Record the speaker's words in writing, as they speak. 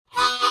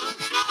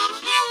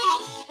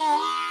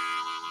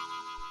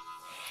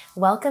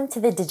Welcome to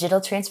the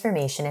Digital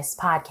Transformationists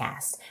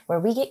podcast, where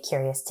we get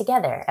curious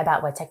together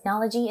about what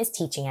technology is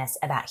teaching us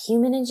about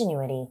human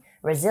ingenuity,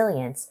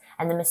 resilience,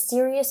 and the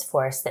mysterious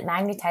force that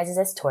magnetizes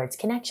us towards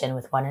connection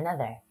with one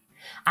another.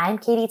 I'm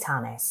Katie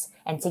Thomas,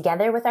 and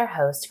together with our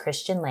host,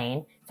 Christian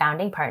Lane,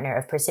 founding partner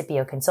of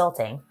Praecipio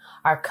Consulting,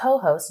 our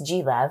co-host,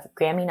 G-Love,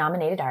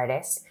 Grammy-nominated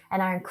artist,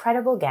 and our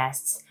incredible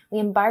guests, we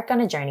embark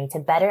on a journey to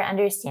better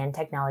understand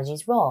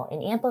technology's role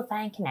in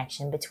amplifying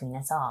connection between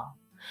us all.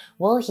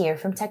 We'll hear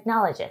from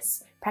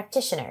technologists,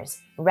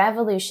 practitioners,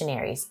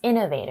 revolutionaries,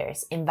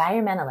 innovators,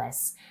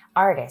 environmentalists,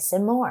 artists,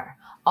 and more,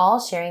 all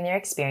sharing their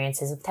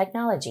experiences with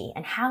technology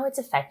and how it's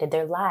affected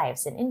their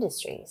lives and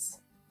industries.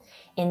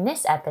 In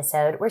this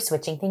episode, we're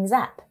switching things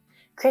up.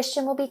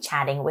 Christian will be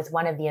chatting with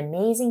one of the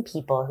amazing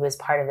people who is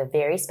part of the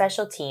very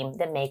special team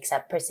that makes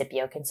up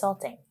Praecipio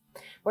Consulting.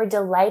 We're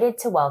delighted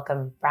to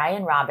welcome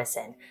Bryan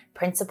Robison,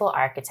 Principal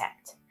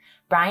Architect.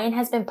 Bryan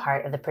has been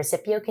part of the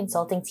Praecipio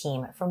Consulting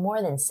team for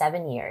more than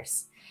 7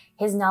 years.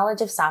 His knowledge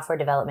of software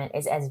development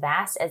is as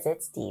vast as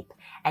it's deep,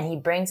 and he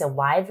brings a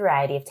wide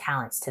variety of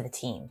talents to the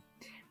team.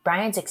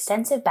 Bryan's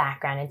extensive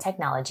background in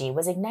technology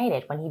was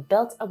ignited when he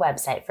built a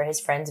website for his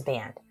friend's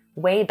band,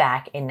 way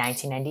back in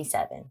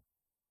 1997.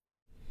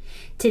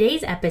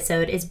 Today's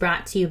episode is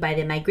brought to you by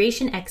the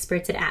migration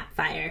experts at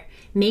AppFire,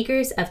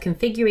 makers of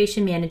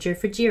Configuration Manager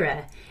for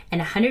Jira, and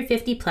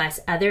 150 plus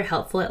other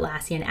helpful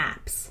Atlassian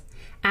apps.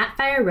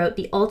 AppFire wrote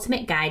the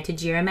ultimate guide to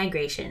Jira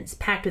migrations,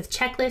 packed with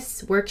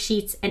checklists,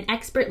 worksheets, and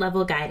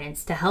expert-level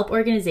guidance to help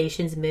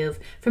organizations move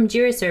from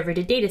Jira Server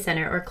to Data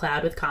Center or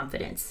Cloud with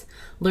confidence.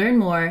 Learn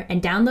more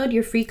and download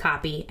your free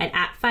copy at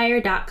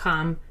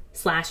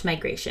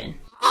appfire.com/migration.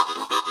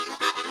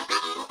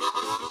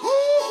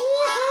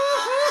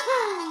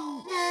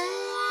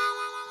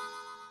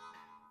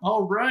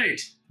 All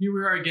right, here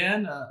we are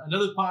again,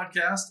 another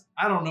podcast.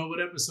 I don't know what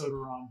episode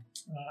we're on.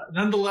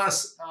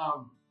 Nonetheless,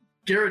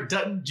 Garrett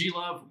Dutton,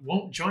 G-Love,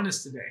 won't join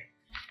us today.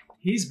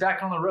 He's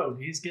back on the road.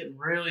 He's getting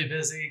really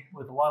busy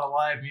with a lot of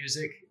live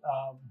music.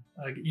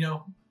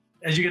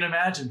 As you can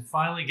imagine,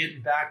 finally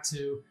getting back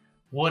to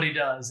what he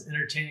does,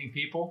 entertaining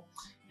people.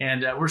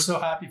 And we're so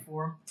happy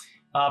for him.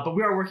 But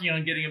we are working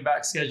on getting him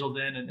back scheduled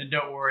in. And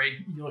don't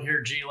worry, you'll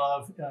hear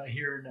G-Love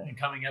here in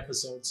coming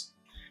episodes.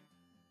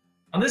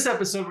 On this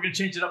episode, we're going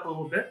to change it up a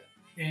little bit.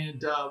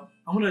 And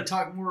I'm going to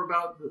talk more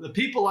about the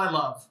people I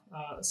love,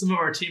 some of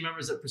our team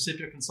members at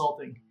Praecipio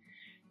Consulting.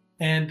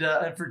 And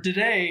for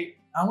today,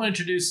 I want to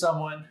introduce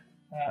someone,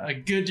 a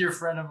good dear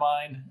friend of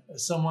mine,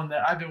 someone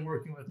that I've been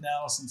working with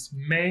now since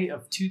May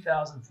of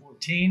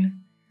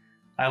 2014.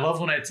 I love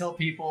when I tell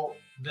people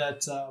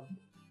that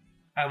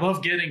I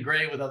love getting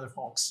gray with other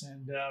folks.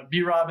 And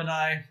B-Rob and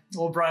I,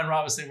 old Bryan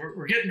Robison,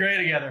 we're getting gray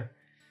together.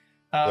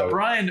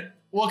 Bryan,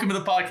 welcome to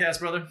the podcast,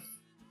 brother.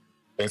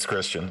 Thanks,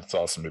 Christian. It's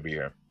awesome to be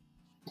here.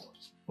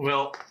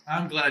 Well,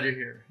 I'm glad you're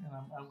here. And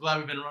I'm glad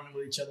we've been running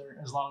with each other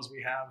as long as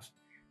we have.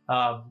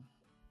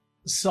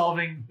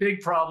 Solving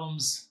big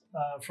problems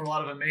for a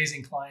lot of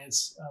amazing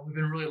clients. We've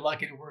been really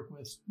lucky to work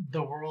with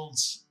the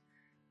world's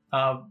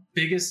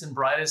biggest and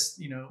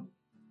brightest,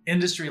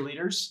 industry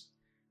leaders.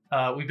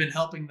 We've been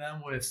helping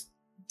them with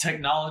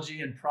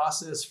technology and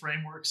process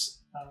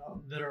frameworks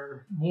that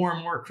are more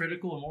and more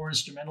critical and more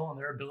instrumental in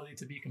their ability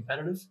to be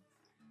competitive.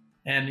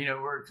 And,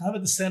 we're kind of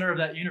at the center of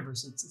that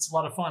universe. It's a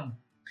lot of fun.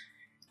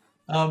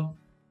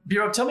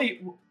 B-Rob, tell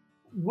me,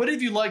 what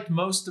have you liked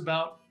most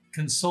about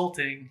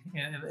consulting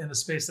in the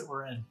space that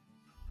we're in?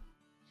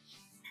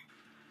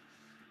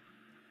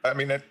 I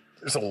mean,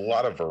 there's a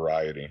lot of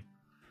variety.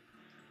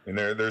 And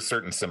there's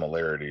certain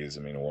similarities,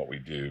 in what we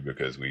do,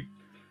 because we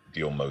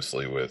deal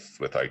mostly with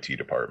IT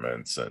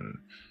departments and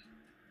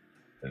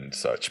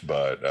such.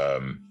 But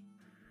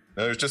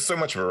there's just so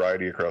much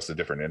variety across the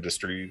different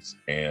industries.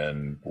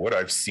 And what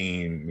I've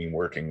seen,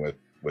 working with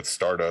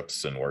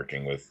startups and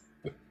working with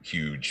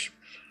huge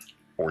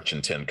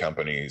Fortune 10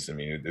 companies,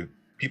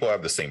 people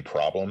have the same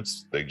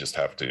problems. They just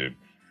have to,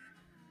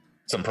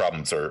 some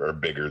problems are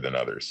bigger than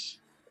others.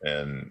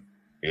 And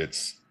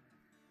it's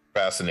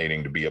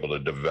fascinating to be able to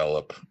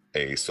develop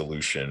a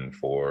solution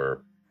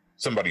for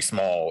somebody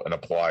small and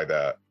apply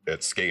that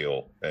at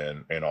scale,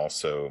 and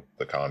also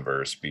the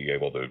converse, be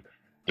able to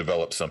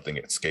develop something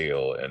at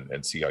scale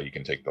and see how you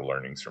can take the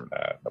learnings from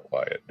that and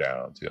apply it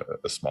down to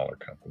a smaller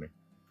company.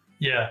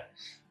 Yeah.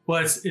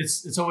 Well,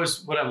 it's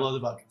always what I've loved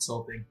about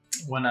consulting.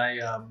 When I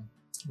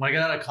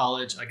got out of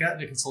college, I got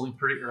into consulting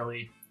pretty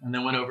early, and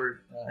then went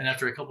over, and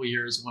after a couple of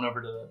years, went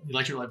over to the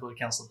Electric Liability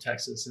Council of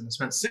Texas, and I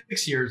spent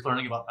 6 years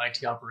learning about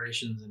IT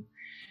operations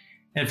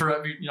and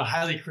for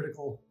highly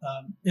critical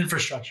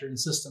infrastructure and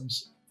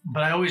systems.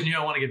 But I always knew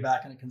I want to get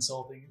back into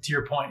consulting. To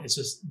your point, it's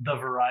just the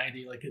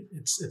variety.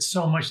 It's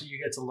so much that you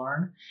get to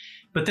learn.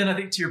 But then I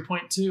think, to your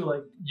point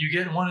too, you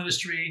get in one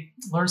industry,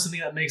 learn something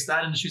that makes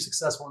that industry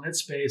successful in its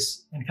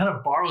space, and kind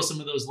of borrow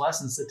some of those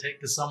lessons to take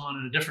to someone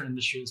in a different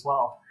industry as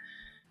well.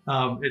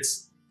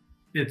 It's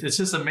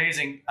just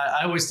amazing.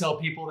 I always tell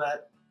people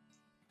that,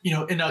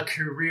 in a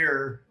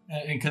career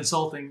in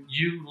consulting,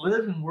 you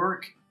live and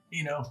work,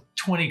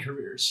 20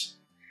 careers.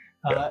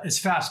 It's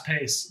fast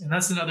paced, and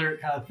that's another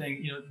kind of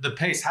thing. The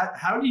pace.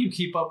 How do you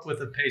keep up with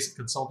the pace of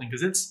consulting?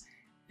 Because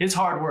it's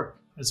hard work.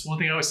 That's one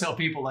thing I always tell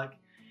people. Like,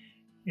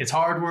 it's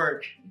hard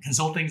work.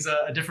 Consulting's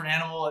a different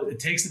animal. It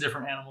takes a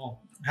different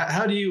animal.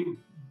 How do you,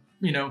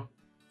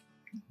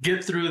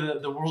 get through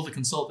the world of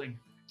consulting?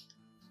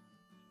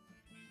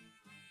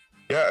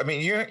 Yeah, I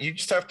mean, you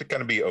just have to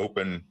kind of be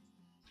open.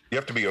 You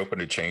have to be open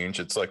to change.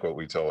 It's like what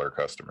we tell our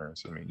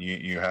customers. I mean,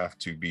 you have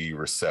to be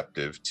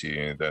receptive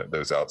to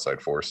those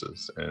outside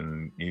forces,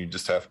 and you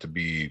just have to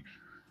be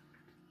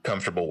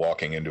comfortable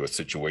walking into a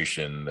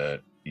situation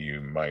that you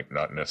might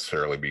not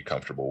necessarily be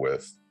comfortable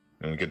with.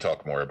 And we can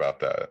talk more about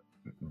that.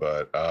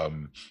 But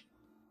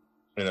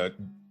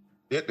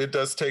it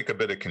does take a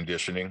bit of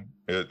conditioning.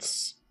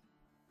 It's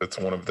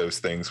one of those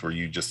things where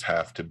you just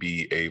have to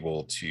be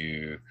able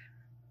to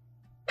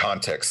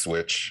context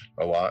switch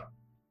a lot.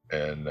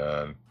 And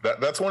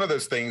that's one of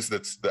those things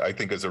that I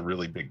think is a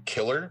really big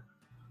killer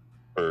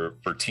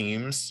for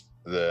teams,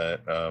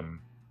 that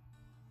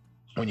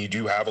when you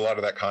do have a lot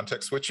of that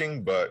context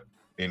switching. But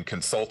in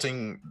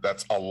consulting,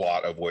 that's a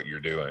lot of what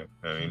you're doing.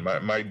 I mean,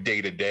 my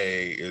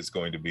day-to-day is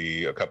going to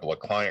be a couple of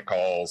client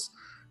calls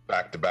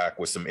back to back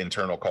with some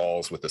internal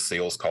calls, with a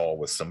sales call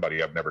with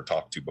somebody I've never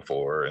talked to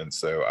before. And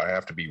so I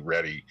have to be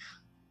ready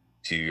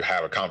to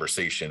have a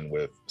conversation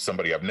with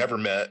somebody I've never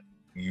met,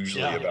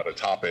 usually about a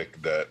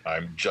topic that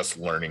I'm just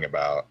learning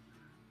about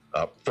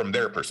from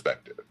their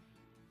perspective.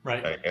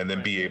 Right. And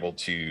then be able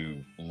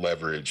to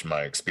leverage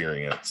my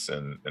experience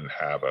and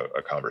have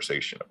a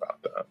conversation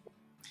about that.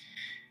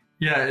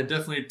 Yeah, it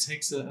definitely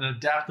takes an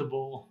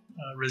adaptable,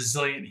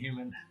 resilient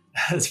human.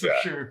 That's for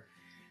sure.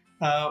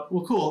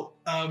 Well, cool.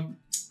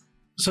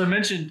 So I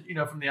mentioned,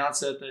 from the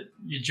outset that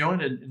you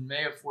joined in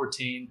May of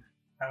 14.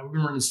 We've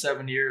been running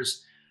 7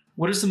 years.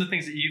 What are some of the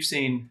things that you've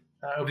seen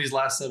over these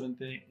last 7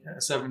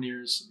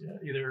 years?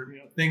 Either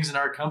things in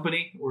our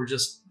company or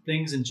just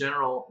things in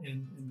general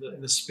in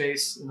the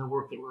space, in the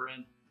work that we're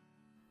in.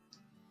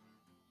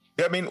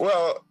 Yeah, I mean,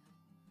 well,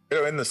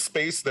 in the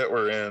space that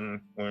we're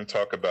in, when we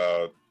talk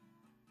about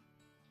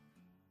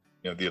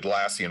the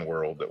Atlassian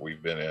world that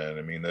we've been in,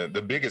 I mean,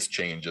 the biggest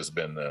change has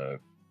been the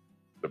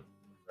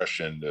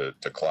progression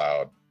to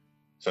cloud.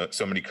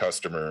 So many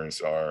customers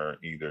are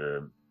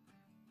either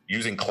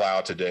using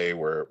cloud today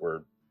where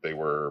they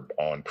were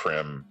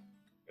on-prem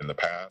in the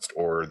past,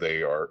 or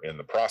they are in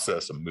the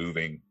process of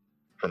moving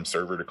from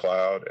server to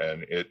cloud.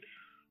 And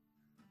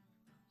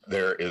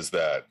there is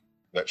that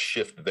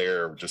shift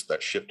there, just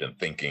that shift in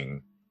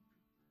thinking,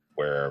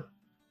 where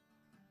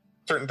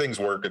certain things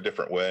work a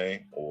different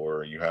way,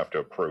 or you have to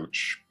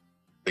approach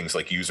things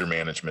like user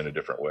management a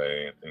different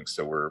way. And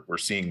so we're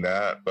seeing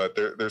that. But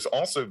there's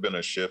also been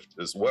a shift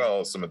as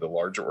well. Some of the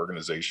larger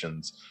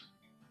organizations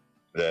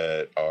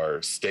that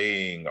are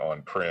staying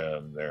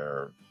on-prem,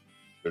 they're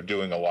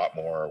doing a lot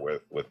more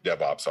with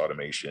DevOps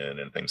automation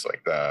and things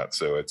like that.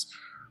 So it's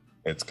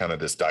kind of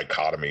this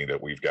dichotomy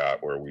that we've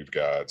got, where we've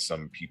got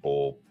some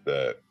people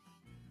that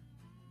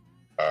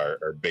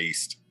are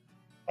based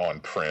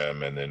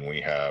on-prem, and then we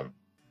have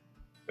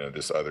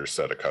this other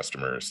set of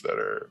customers that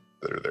are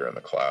there in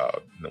the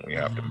cloud. And then we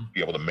have to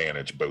be able to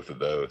manage both of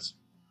those.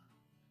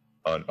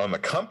 On the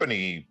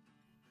company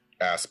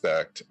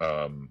aspect,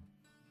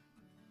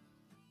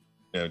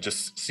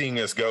 just seeing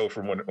us go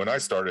from when I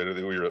started,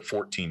 we were at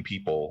 14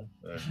 people,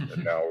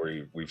 and now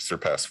we've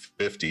surpassed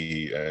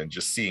 50, and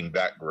just seeing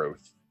that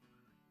growth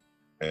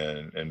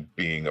and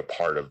being a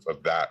part of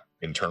that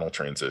internal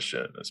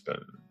transition has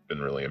been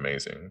really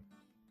amazing.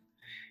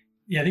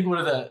 Yeah, I think one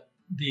of the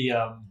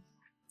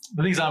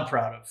things I'm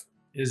proud of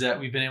is that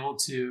we've been able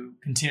to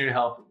continue to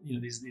help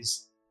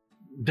these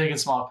big and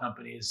small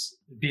companies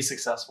be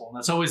successful, and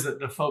that's always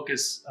the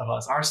focus of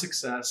us. Our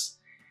success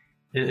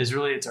is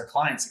really, it's our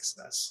client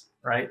success,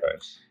 right?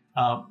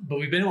 But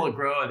we've been able to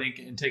grow, I think,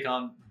 and take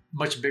on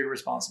much bigger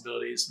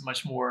responsibilities,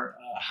 much more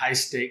high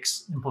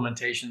stakes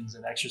implementations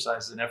and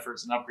exercises and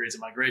efforts and upgrades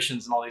and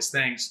migrations and all these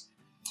things,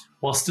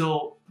 while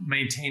still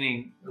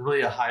maintaining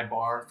really a high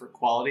bar for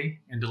quality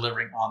and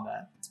delivering on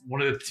that.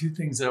 One of the two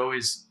things that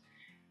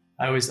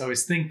I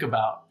always think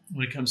about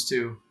when it comes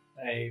to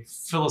a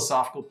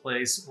philosophical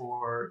place,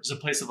 or just a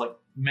place of like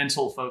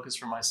mental focus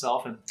for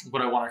myself and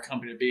what I want our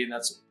company to be, and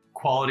that's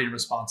quality and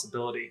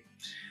responsibility.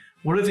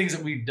 One of the things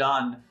that we've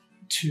done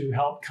to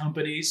help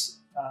companies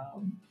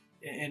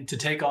and to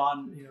take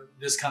on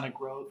this kind of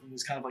growth and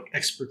this kind of like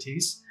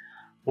expertise,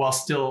 while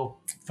still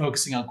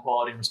focusing on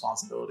quality and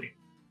responsibility.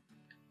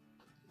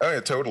 Oh yeah,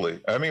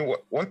 totally. I mean,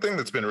 one thing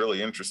that's been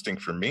really interesting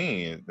for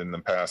me in the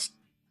past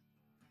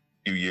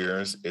few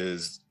years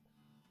is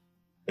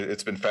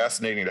it's been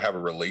fascinating to have a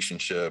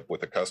relationship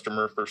with a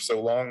customer for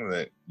so long,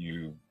 that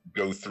you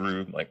go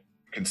through, like,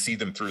 can see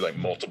them through like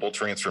multiple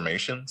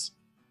transformations.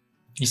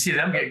 You see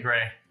them get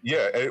gray.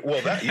 Yeah.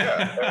 Well,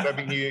 I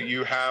mean,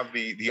 you have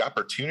the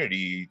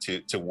opportunity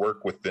to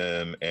work with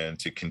them and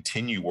to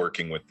continue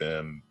working with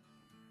them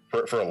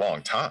for a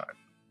long time.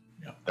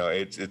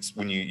 It's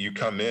when you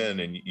come in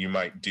and you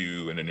might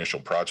do an initial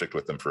project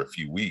with them for a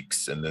few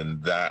weeks, and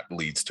then that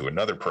leads to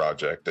another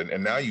project,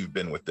 and now you've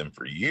been with them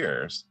for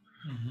years.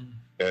 Mm-hmm.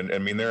 And I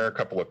mean, there are a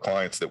couple of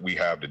clients that we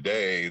have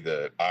today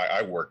that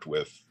I worked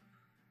with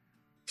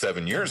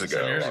 7 years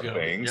ago on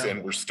things,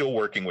 and we're still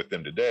working with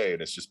them today.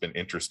 And it's just been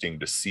interesting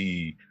to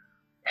see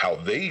how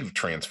they've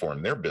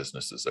transformed their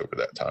businesses over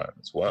that time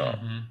as well.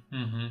 Mm-hmm.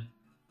 Mm-hmm.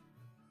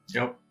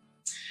 Yep.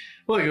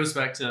 Well, it goes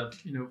back to,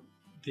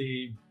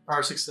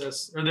 our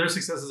success, or their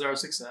success is our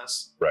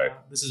success. Right.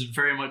 This is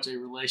very much a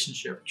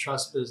relationship,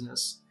 trust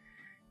business.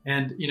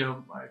 And,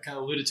 I kind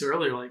of alluded to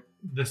earlier, like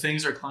the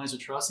things our clients are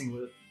trusting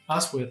with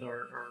us with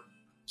are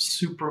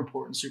super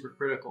important, super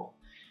critical.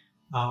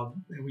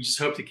 And we just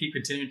hope to keep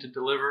continuing to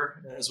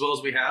deliver as well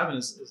as we have, and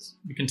as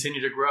we continue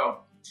to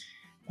grow.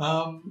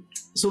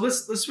 So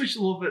let's switch a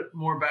little bit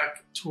more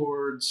back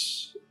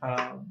towards,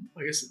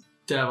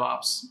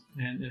 DevOps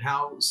and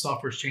how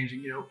software is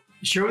changing.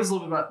 Share with us a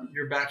little bit about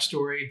your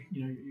backstory.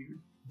 You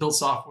built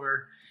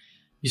software,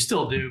 you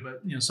still do,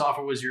 but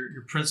software was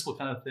your principal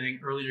kind of thing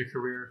early in your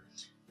career.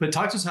 But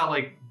talk to us how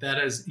that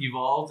has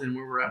evolved and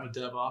where we're at with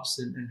DevOps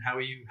and how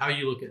you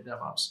look at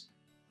DevOps.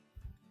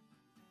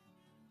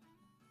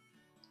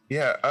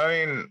 Yeah,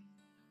 I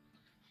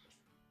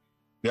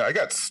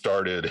got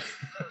started.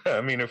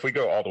 If we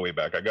go all the way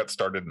back, I got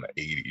started in the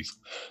 80s.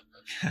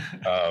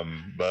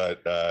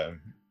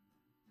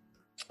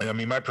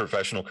 My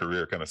professional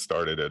career kind of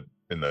started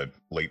in the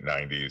late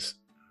 90s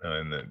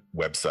in the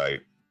website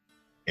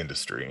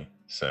industry.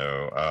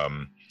 So,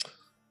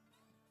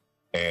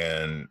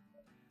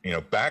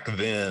 back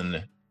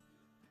then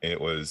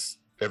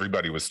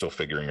everybody was still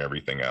figuring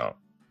everything out.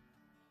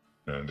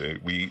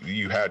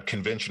 You had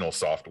conventional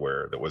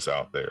software that was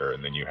out there,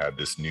 and then you had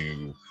this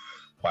new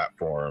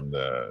platform,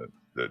 the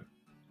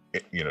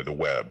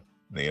web,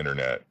 the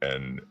internet,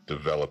 and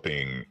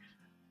developing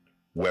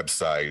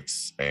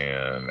websites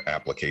and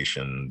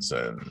applications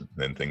and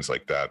things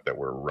like that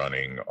were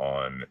running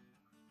on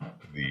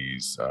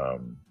these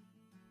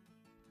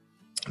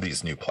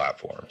new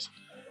platforms.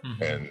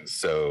 Mm-hmm. And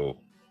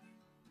so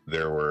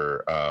there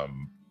were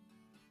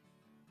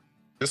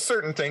just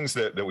certain things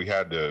that we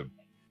had to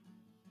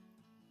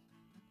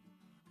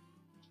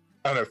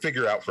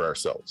figure out for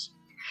ourselves.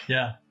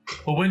 Yeah.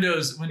 Well,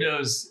 Windows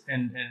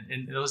and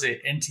it was a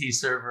NT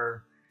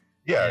server.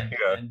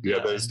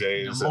 Those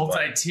days.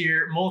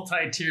 Multi-tier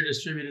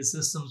distributed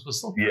systems was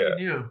still pretty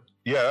new.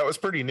 Yeah, that was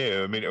pretty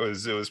new.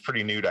 It was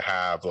pretty new to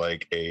have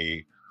like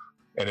an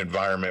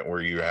environment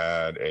where you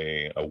had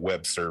a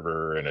web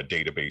server and a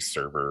database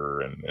server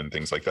and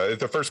things like that.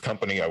 The first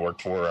company I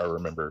worked for, I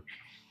remember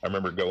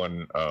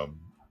going,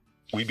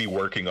 we'd be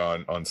working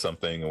on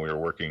something, and we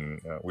were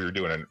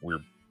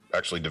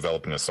actually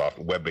developing a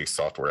web-based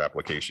software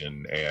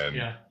application,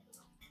 and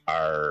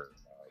our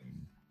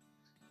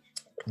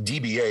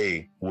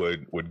DBA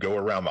would go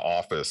around the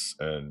office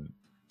and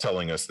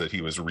telling us that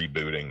he was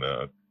rebooting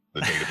the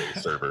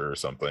database server or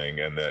something,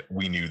 and that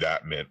we knew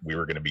that meant we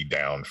were going to be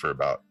down for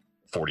about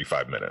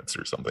 45 minutes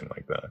or something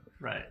like that.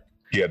 Right.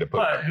 He had to put.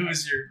 But who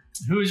was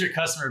your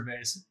customer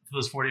base for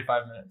those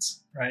 45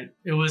 minutes? Right.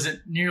 It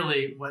wasn't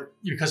nearly what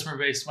your customer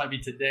base might be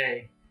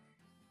today.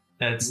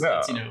 That's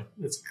your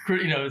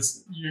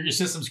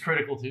system's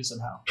critical to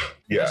somehow.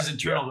 Yeah. Which is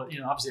internal, but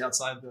obviously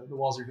outside the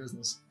walls of your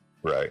business.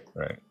 Right.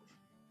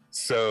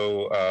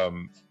 So,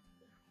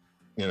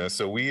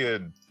 so we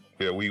had,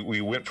 we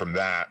went from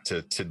that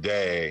to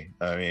today.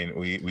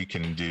 We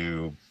can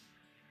do,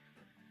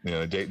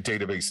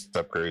 database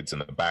upgrades in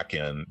the back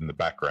end, in the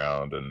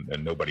background,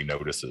 and nobody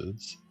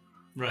notices.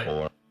 Right.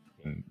 Or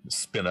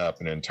spin up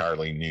an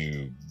entirely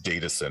new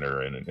data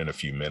center in a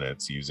few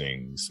minutes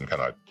using some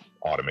kind of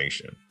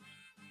automation.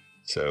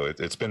 So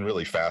it's been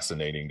really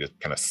fascinating to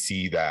kind of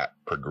see that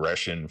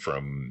progression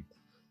from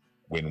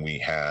when we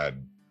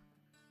had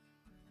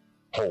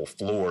whole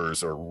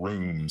floors or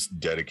rooms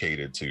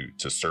dedicated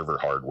to server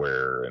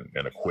hardware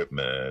and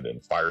equipment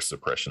and fire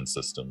suppression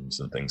systems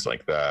and things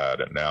like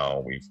that. And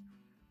now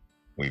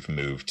we've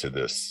moved to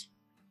this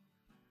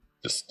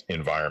just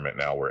environment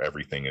now where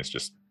everything is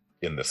just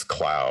in this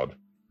cloud.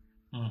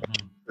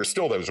 Mm-hmm. There's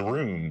still those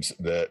rooms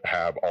that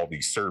have all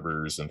these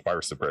servers and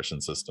fire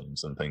suppression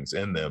systems and things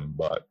in them,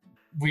 but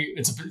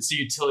it's a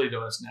utility to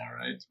us now,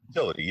 right?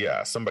 Utility,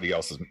 yeah. Somebody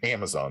else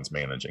Amazon's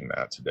managing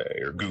that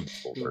today, or Google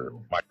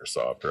or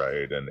Microsoft,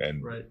 right?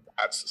 And right.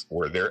 That's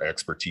where their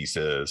expertise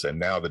is. And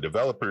now the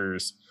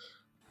developers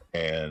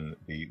and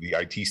the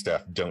IT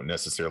staff don't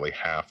necessarily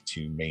have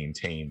to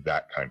maintain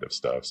that kind of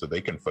stuff, so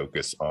they can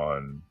focus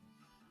on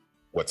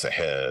what's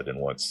ahead and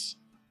what's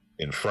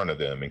in front of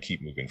them and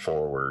keep moving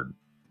forward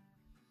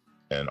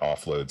and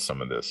offload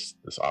some of this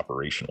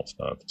operational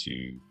stuff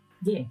to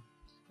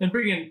and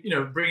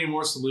bringing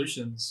more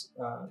solutions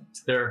to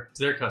their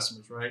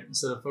customers, right?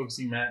 Instead of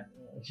focusing that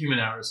human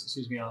hours,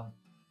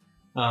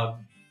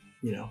 on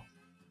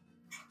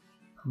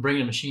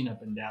bringing a machine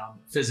up and down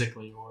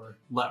physically, or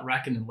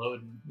racking and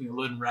loading,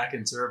 loading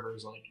racking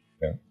servers,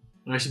 and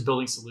actually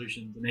building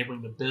solutions,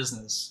 enabling the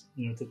business,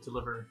 to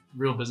deliver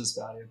real business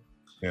value.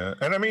 Yeah.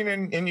 And I mean,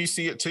 and you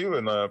see it too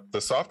in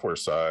the software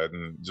side,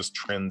 and just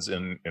trends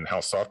in how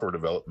software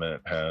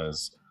development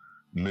has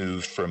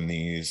moved from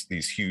these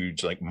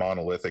huge, like,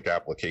 monolithic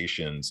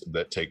applications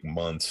that take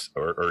months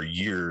or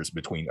years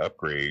between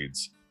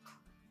upgrades,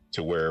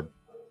 to where,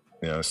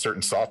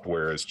 certain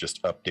software is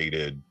just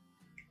updated,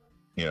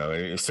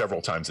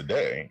 several times a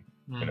day.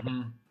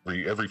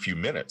 Every few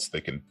minutes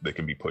they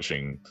can be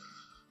pushing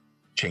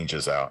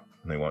changes out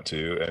when they want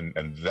to,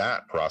 and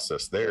that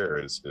process there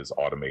is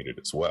automated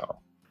as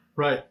well.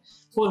 Right.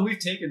 Well, and we've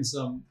taken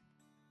some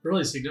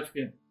really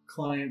significant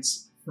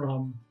clients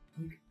from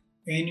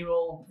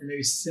annual and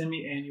maybe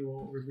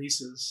semi-annual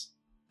releases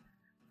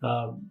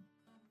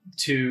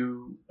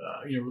to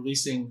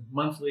releasing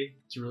monthly,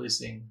 to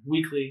releasing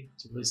weekly,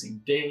 to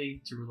releasing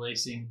daily, to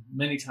releasing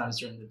many times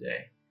during the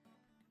day.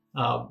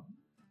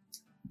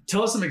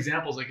 Tell us some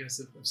examples, I guess,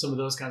 of some of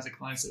those kinds of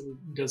clients that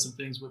we've done some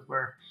things with,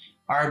 where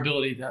our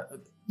ability that,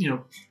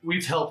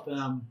 we've helped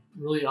them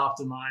really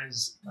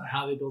optimize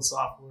how they build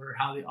software,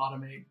 how they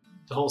automate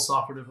the whole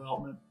software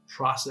development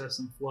process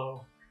and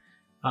flow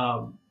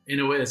in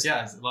a way that's,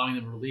 it's allowing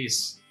them to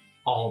release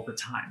all the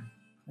time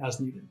as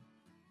needed.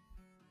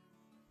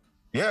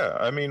 Yeah.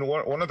 I mean,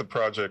 one of the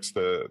projects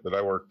that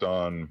I worked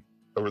on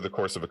over the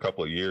course of a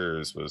couple of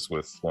years was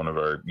with one of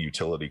our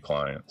utility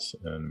clients.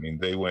 And I mean,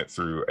 they went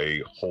through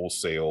a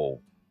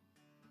wholesale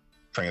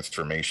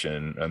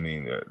transformation. I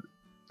mean,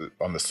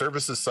 on the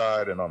services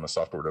side and on the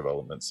software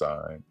development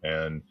side.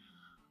 And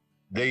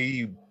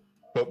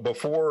but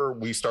before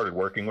we started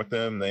working with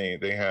them,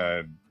 they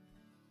had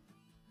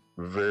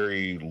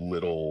very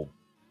little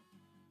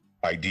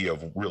idea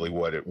of really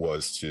what it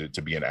was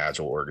to be an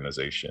agile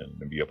organization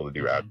and be able to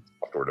do agile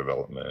software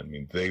development. I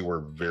mean, they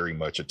were very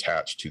much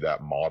attached to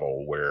that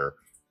model where,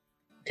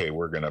 okay,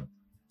 we're going to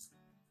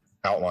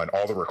outline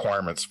all the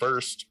requirements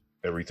first.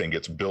 Everything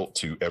gets built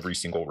to every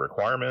single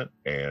requirement,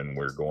 and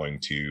we're going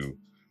to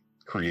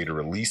create a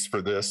release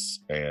for this,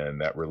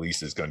 and that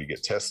release is going to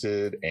get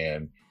tested,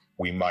 and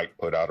we might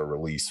put out a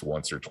release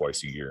once or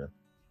twice a year.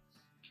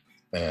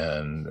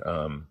 And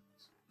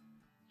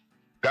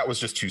that was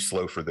just too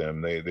slow for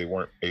them. They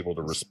weren't able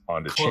to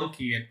respond to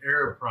clunky and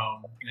error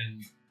prone,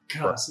 and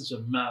God, such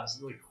a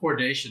mess, like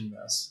coordination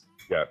mess.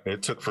 Yeah,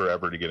 it took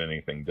forever to get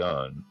anything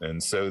done.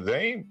 And so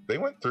they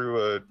went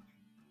through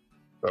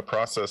a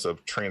process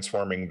of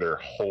transforming their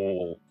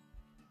whole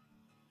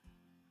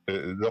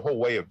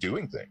way of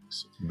doing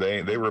things.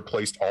 They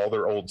replaced all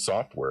their old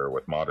software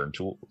with modern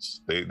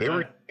tools. They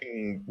were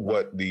doing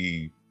what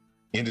the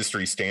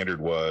industry standard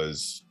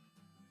was,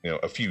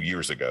 a few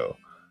years ago,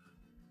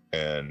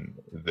 and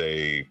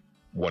they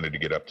wanted to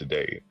get up to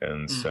date.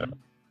 And so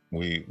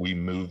we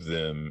moved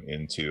them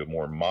into a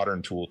more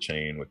modern tool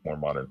chain with more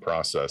modern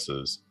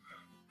processes.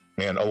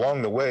 And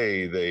along the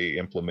way, they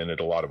implemented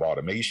a lot of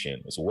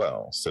automation as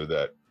well, so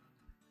that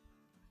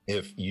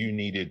if you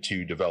needed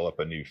to develop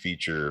a new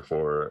feature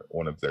for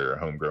one of their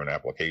homegrown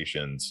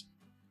applications,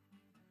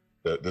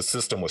 the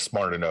system was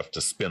smart enough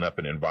to spin up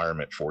an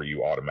environment for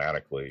you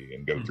automatically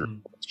and go through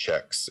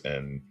checks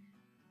and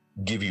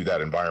give you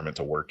that environment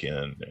to work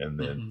in. And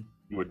then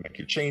you would make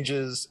your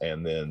changes,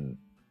 and then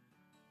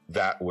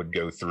that would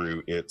go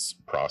through its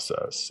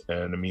process.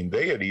 And I mean,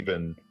 they had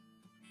even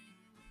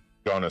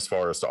gone as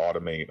far as to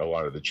automate a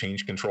lot of the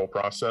change control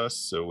process.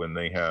 So when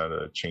they had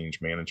a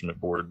change management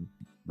board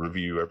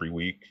review every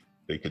week,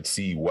 they could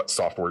see what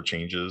software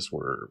changes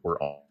were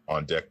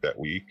on deck that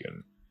week,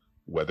 and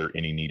whether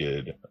any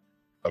needed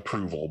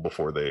approval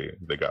before they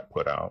got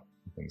put out,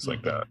 things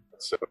like that.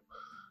 So,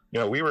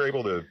 we were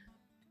able to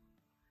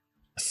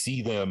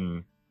see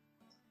them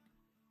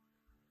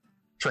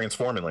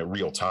transform in like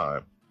real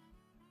time,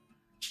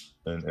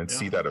 and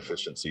see that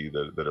efficiency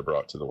that it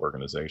brought to the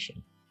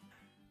organization.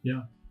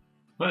 Yeah.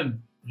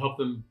 And help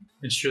them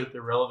ensure that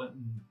they're relevant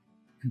and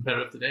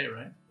competitive today,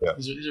 right? Yeah.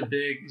 These are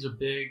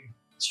big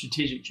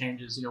strategic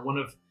changes. One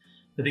of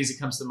the things that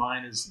comes to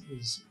mind is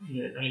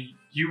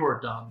you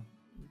worked on,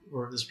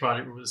 or this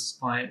project with this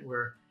client,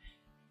 where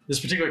this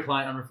particular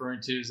client I'm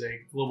referring to is a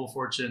global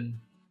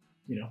Fortune,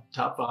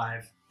 top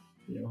 5,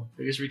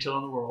 biggest retailer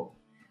in the world.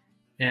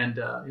 And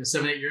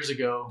 7-8 years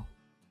ago,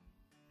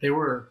 they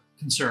were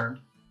concerned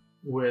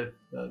with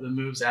the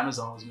moves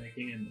Amazon was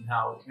making and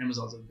how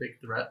Amazon's a big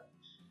threat.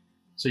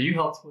 So you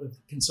helped with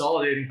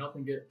consolidating,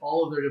 helping get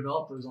all of their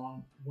developers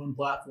on one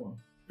platform.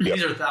 Yep.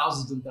 These are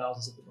thousands and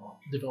thousands of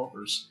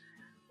developers,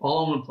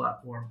 all on one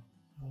platform.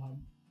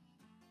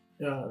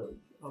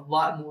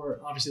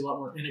 Obviously a lot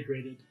more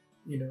integrated,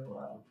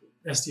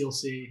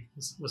 SDLC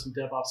with some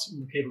DevOps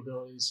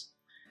capabilities.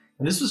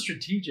 And this was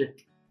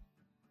strategic.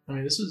 I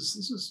mean, this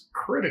was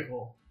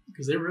critical,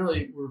 because they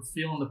really were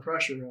feeling the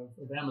pressure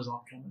of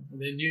Amazon coming.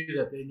 And they knew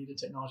that they needed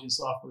technology and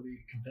software to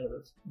be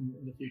competitive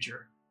in the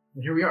future.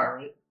 And here we are,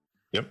 right?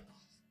 Yep.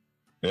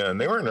 Yeah, and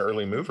they were an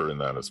early mover in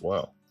that as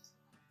well.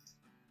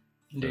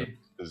 Indeed.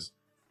 Is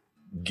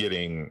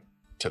getting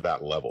to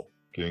that level,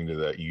 getting to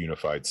that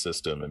unified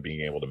system and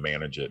being able to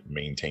manage it,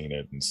 maintain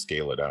it, and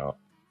scale it out,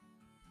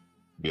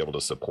 be able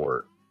to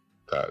support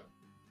that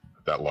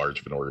large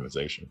of an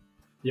organization.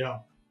 Yeah.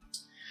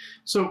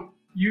 So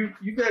you've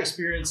got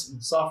experience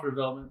in software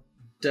development,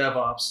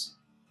 DevOps,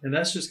 and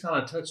that's just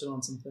kind of touching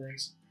on some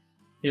things.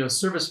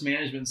 Service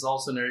management is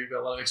also an area you've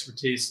got a lot of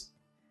expertise.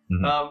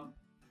 Mm-hmm.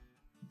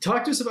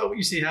 Talk to us about what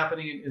you see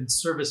happening in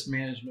service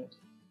management.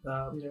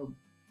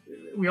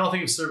 We all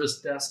think of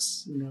service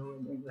desks, and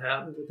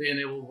that they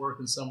enable work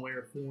in some way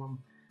or form.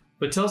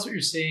 But tell us what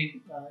you're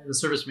seeing in the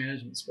service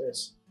management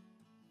space.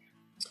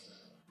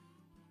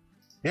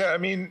 Yeah, I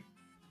mean,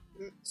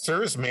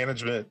 service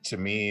management to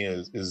me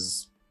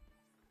is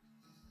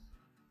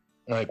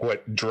like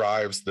what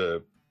drives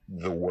the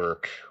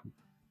work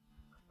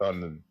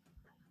on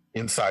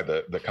inside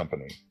the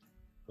company.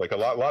 Like a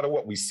lot of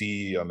what we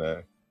see on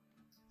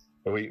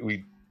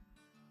we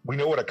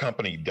know what a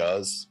company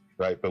does,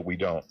 right? But we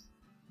don't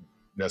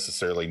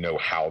necessarily know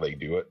how they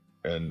do it.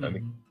 And I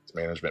think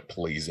management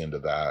plays into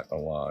that a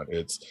lot.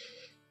 It's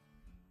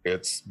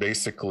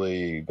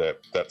basically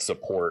that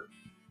support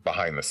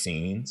behind the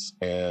scenes.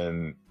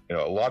 And a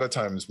lot of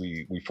times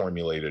we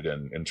formulate it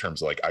in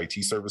terms of like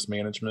IT service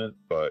management,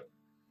 but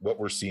what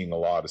we're seeing a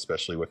lot,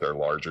 especially with our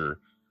larger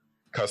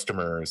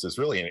customers, is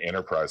really an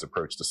enterprise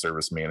approach to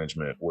service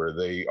management, where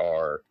they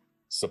are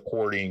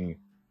supporting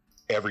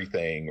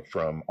everything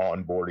from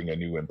onboarding a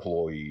new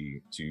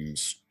employee to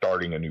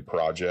starting a new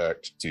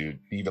project to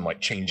even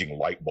like changing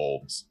light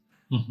bulbs.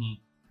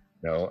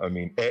 I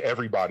mean,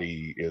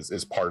 everybody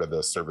is part of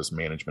the service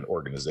management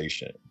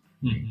organization.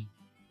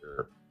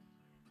 Your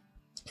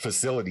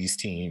facilities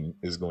team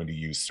is going to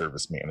use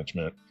service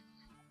management,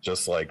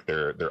 just like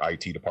their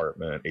IT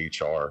department,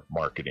 HR,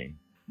 marketing.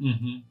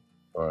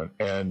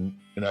 And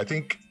I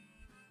think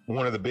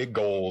one of the big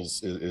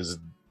goals is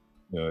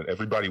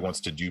everybody wants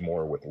to do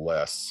more with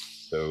less.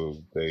 So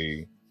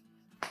they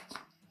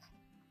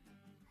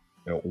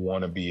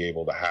want to be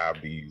able to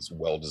have these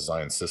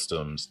well-designed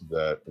systems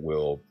that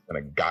will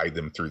kind of guide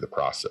them through the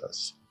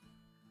process.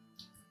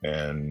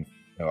 And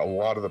a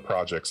lot of the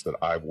projects that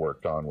I've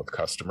worked on with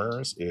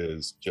customers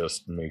is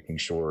just making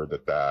sure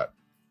that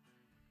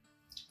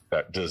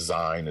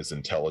design is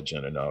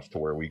intelligent enough to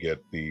where we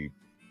get the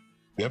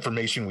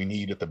information we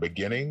need at the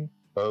beginning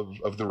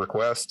of the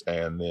request,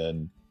 and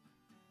then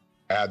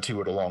add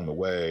to it along the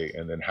way,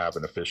 and then have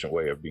an efficient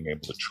way of being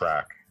able to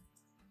track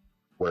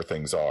where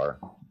things are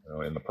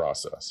in the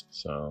process.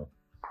 So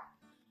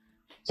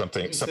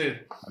something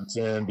comes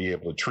in, be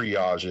able to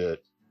triage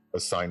it,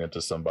 assign it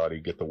to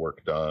somebody, get the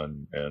work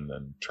done, and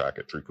then track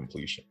it through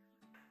completion.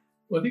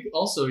 Well, I think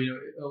also, it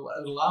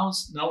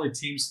allows not only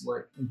teams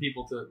and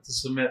people to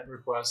submit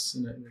requests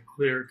in a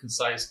clear,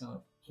 concise kind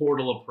of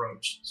portal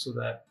approach, so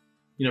that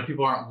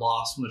people aren't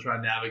lost when they're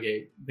trying to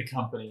navigate the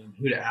company and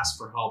who to ask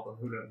for help or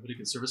who to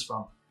get service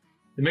from.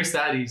 It makes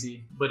that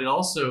easy, but it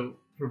also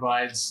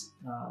provides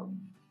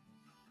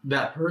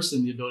that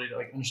person the ability to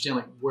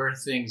understand where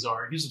things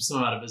are. It gives them some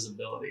amount of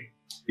visibility,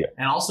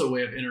 and also a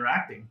way of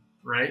interacting,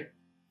 right?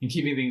 And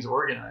keeping things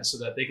organized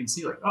so that they can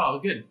see oh,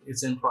 good,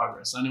 it's in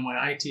progress. I know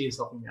my IT is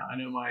helping me out. I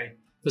know my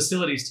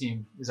facilities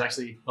team is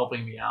actually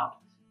helping me out.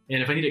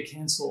 And if I need to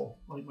cancel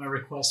my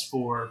request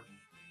for,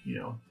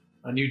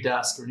 a new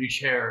desk or a new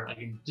chair, I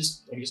can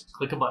just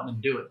click a button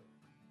and do it.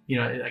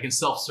 I can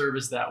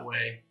self-service that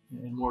way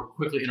and more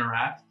quickly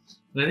interact.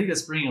 And I think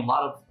that's bringing a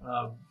lot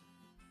of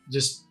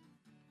it's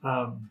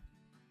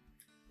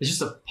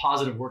just a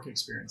positive work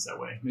experience that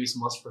way. Maybe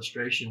some less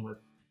frustration with,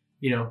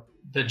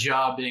 the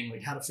job being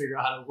how to figure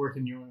out how to work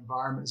in your own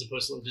environment as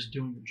opposed to just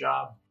doing your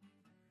job.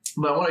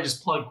 But I want to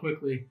just plug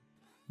quickly.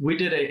 We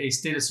did a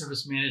state of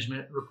service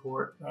management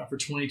report for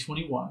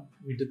 2021.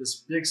 We did this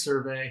big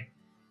survey,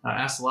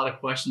 asked a lot of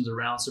questions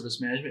around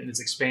service management and its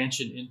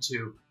expansion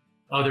into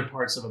other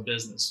parts of a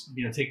business.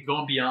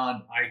 Going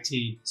beyond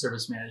IT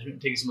service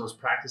management, taking some of those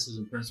practices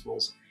and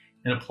principles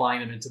and applying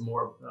them into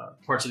more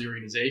parts of the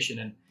organization.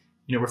 And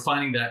we're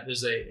finding that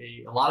there's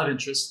a lot of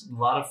interest and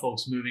a lot of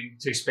folks moving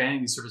to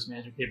expanding these service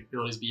management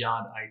capabilities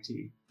beyond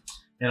IT.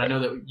 And I know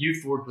that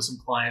you've worked with some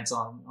clients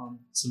on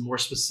some more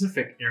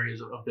specific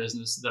areas of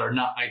business that are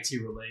not IT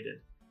related.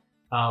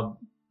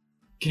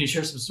 Can you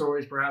share some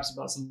stories perhaps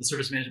about some of the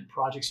service management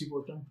projects you've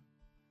worked on?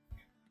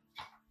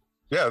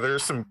 Yeah,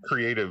 there's some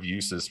creative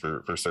uses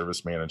for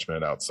service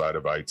management outside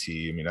of IT.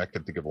 I mean, I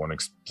could think of one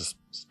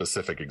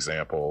specific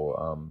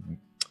example.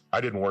 I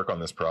didn't work on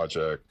this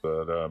project,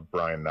 but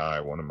Bryan and I,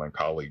 one of my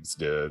colleagues,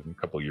 did a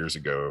couple of years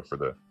ago for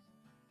the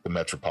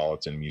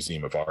Metropolitan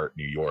Museum of Art,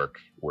 New York,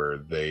 where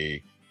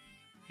they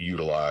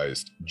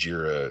utilized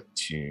Jira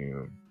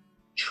to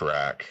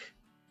track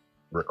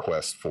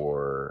requests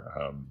for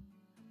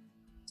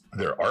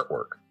their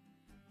artwork.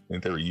 I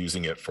think they were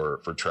using it for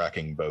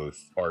tracking both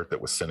art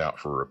that was sent out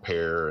for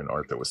repair and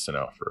art that was sent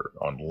out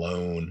on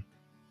loan.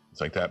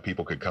 It's like that.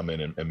 People could come in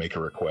and make a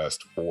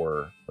request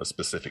for a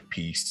specific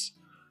piece.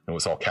 It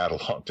was all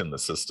cataloged in the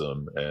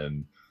system,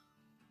 and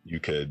you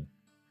could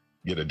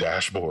get a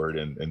dashboard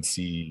and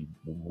see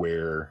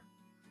where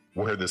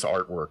this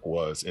artwork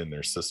was in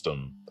their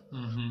system.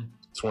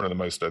 It's one of the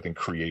most, I think,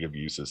 creative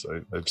uses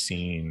I've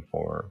seen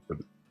for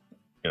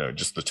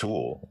just the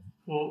tool.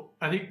 Well,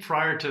 I think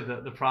prior to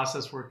the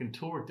process work and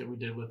tool work that we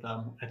did with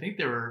them, I think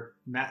they were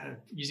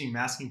using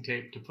masking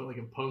tape to put like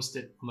a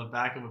Post-it on the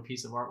back of a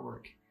piece of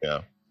artwork.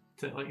 Yeah.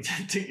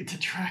 To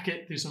track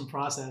it through some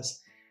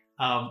process.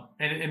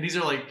 And these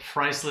are like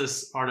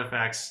priceless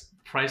artifacts,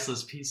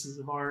 priceless pieces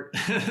of art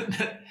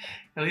that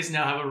at least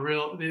now have a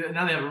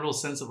real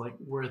sense of like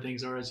where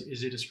things are as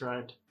you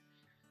described.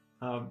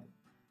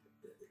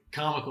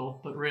 Comical,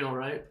 but real,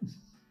 right?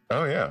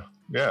 Oh yeah.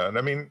 Yeah. And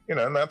I mean,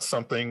 and that's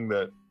something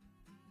that,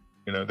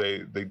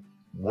 they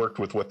worked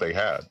with what they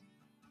had.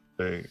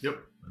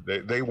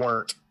 They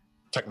weren't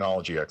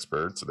technology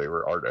experts. They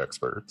were art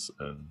experts,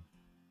 and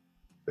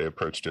they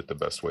approached it the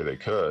best way they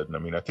could. And I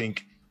mean, I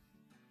think,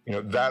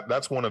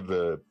 that's one of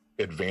the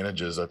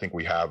advantages I think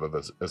we have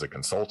as a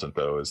consultant,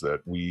 though, is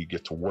that we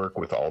get to work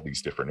with all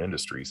these different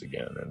industries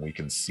again, and we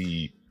can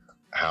see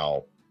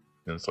how,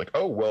 and it's like,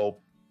 oh, well,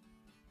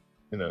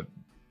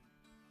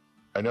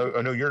 I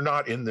know you're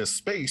not in this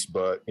space,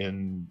 but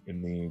in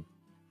the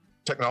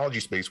technology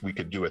space, we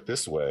could do it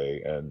this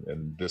way,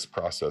 and this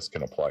process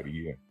can apply to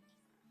you.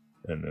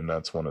 And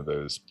that's one of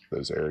those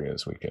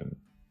areas we can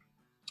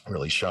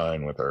really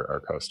shine with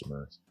our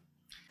customers.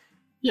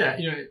 Yeah,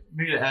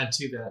 maybe to add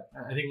to that,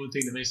 I think one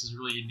thing that makes us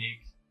really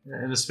unique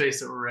in the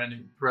space that we're in,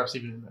 and perhaps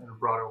even in a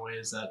broader way,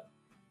 is that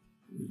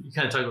you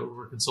kind of talk about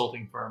we're a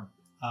consulting firm,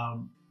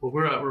 but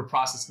we're a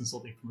process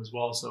consulting firm as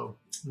well. So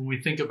when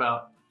we think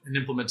about an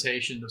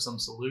implementation of some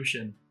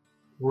solution,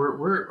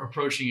 we're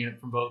approaching it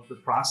from both the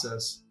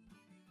process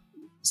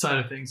side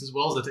of things as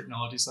well as the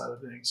technology side of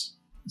things.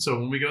 So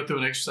when we go through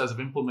an exercise of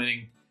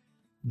implementing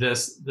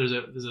this, there's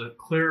a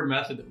clear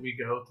method that we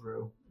go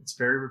through. It's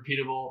very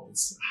repeatable.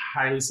 It's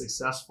highly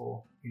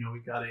successful.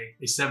 We've got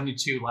a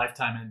 72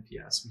 lifetime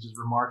NPS, which is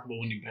remarkable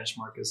when you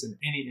benchmark us in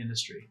any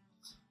industry.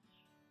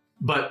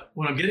 But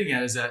what I'm getting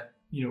at is that,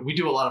 we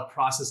do a lot of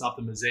process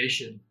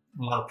optimization,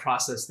 a lot of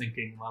process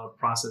thinking, a lot of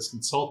process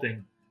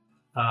consulting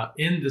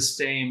in the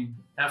same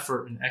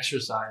effort and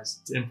exercise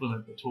to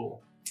implement the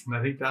tool. And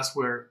I think that's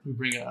where we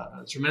bring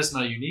a tremendous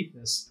amount of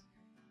uniqueness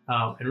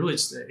and really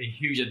just a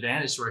huge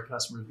advantage to our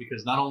customers,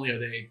 because not only are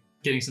they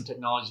getting some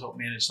technology to help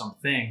manage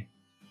something,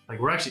 like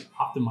we're actually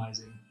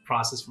optimizing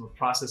process from a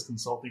process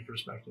consulting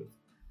perspective,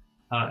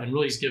 and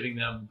really just giving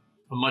them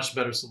a much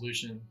better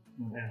solution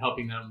and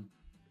helping them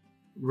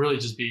really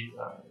just be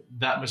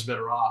that much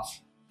better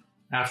off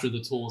after the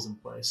tool is in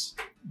place.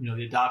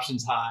 The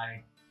adoption's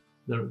high,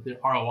 the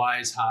ROI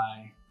is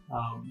high.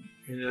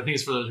 And I think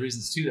it's for those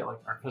reasons too that like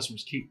our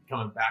customers keep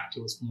coming back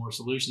to us for more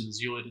solutions,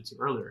 as you alluded to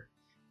earlier.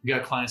 We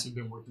got clients we've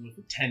been working with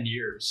for 10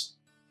 years,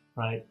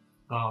 right?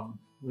 I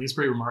think it's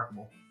pretty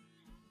remarkable.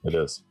 It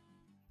is.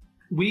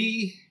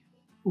 We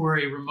were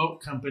a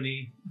remote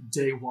company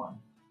day one.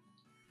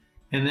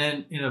 And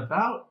then in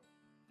about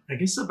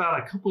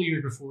a couple of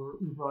years before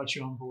we brought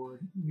you on board,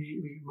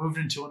 we moved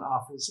into an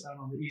office out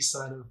on the east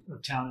side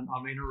of town in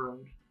Almena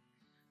Road.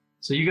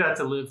 So you got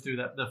to live through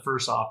the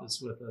first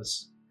office with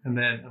us, and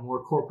then a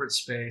more corporate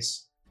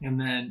space. And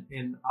then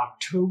in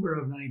October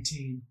of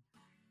 19,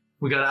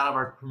 we got out of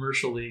our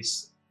commercial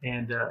lease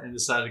and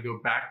decided to go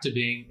back to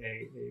being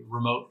a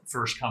remote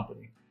first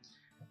company.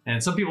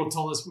 And some people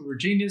told us we were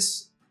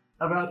genius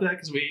about that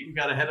because we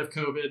got ahead of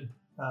COVID.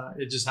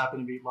 It just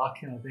happened to be luck,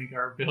 and I think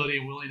our ability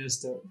and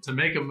willingness to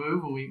make a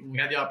move when we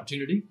had the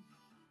opportunity.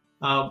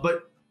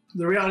 But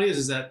the reality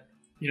is that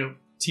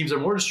teams are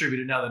more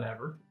distributed now than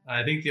ever.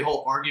 I think the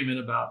whole argument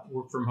about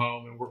work from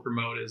home and work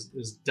remote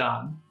is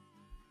done.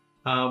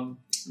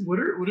 What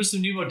are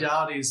some new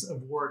modalities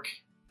of work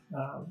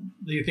that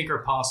you think are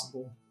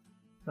possible,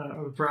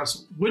 or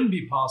perhaps wouldn't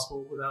be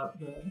possible without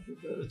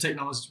the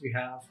technologies we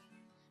have?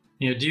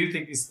 Do you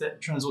think these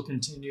trends will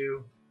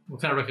continue?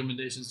 What kind of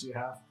recommendations do you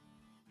have?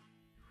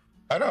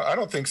 I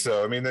don't think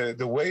so. I mean,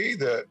 the way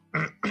that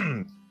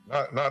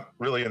not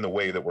really in the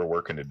way that we're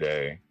working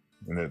today.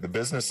 The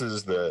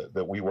businesses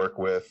that we work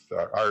with,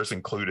 ours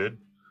included,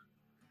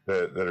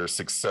 that are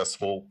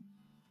successful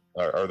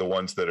are the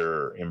ones that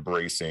are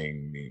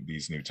embracing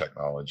these new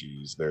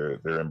technologies. They're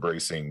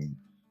embracing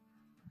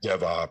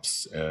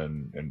DevOps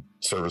and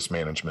service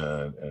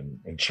management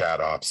and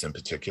chat ops in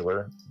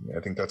particular. I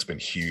think that's been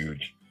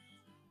huge.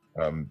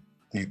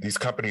 These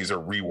companies are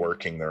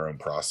reworking their own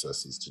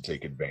processes to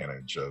take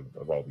advantage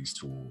of all these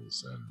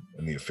tools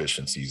and the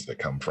efficiencies that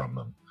come from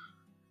them.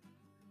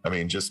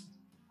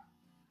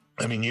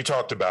 You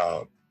talked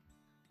about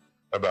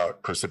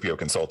Praecipio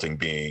Consulting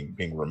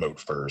being remote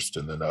first,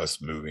 and then us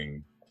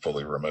moving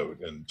fully remote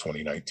in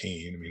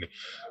 2019.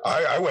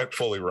 I went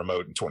fully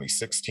remote in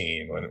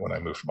 2016 when I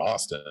moved from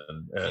Austin,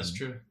 and that's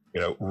true.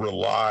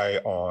 Rely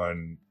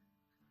on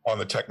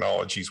the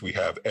technologies we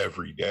have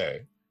every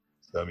day.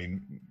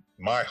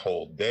 My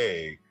whole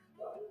day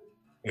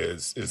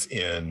is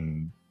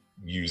in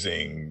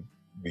using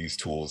these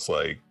tools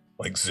like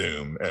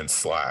Zoom and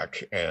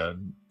Slack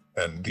and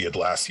the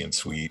Atlassian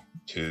suite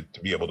to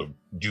be able to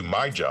do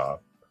my job,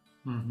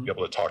 be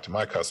able to talk to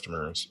my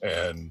customers,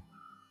 and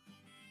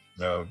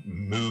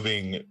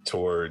moving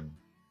toward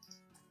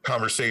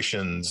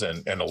conversations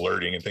and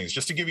alerting and things.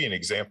 Just to give you an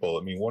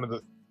example, one of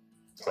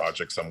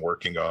projects I'm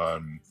working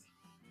on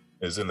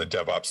is in the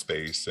DevOps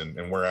space,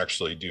 and we're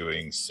actually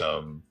doing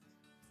some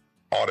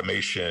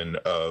automation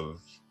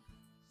of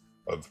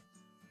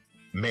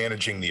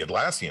managing the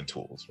Atlassian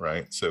tools,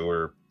 right?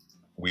 So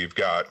we've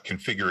got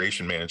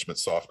configuration management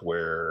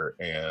software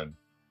and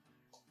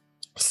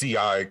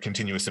CI,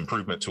 continuous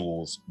improvement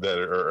tools, that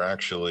are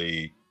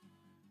actually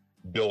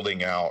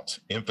building out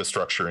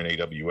infrastructure in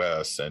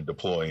AWS and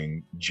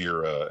deploying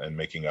Jira and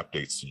making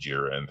updates to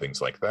Jira and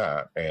things like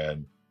that.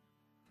 And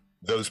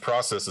those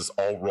processes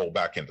all roll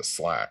back into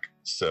Slack.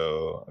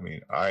 So, I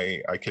mean,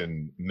 I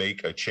can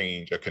make a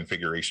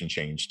configuration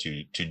change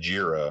to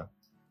Jira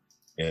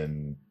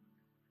in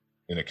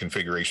a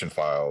configuration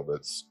file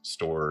that's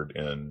stored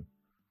in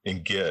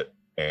Git.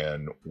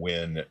 And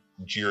when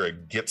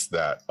Jira gets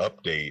that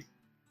update,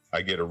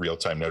 I get a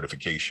real-time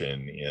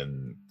notification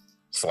in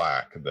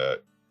Slack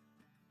that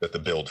the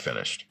build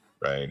finished,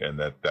 right? And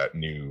that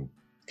new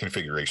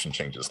configuration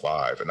change is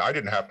live. And I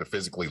didn't have to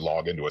physically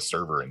log into a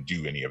server and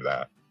do any of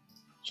that.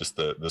 Just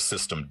the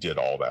system did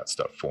all that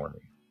stuff for me.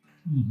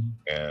 Mm-hmm.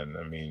 And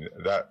I mean,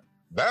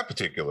 that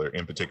particular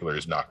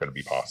is not going to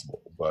be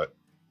possible. But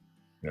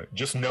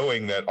just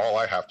knowing that all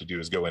I have to do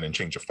is go in and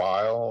change a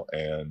file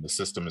and the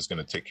system is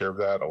going to take care of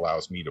that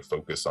allows me to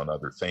focus on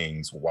other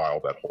things while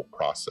that whole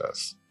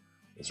process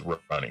is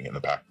running in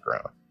the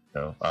background.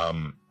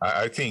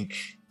 I think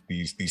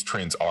these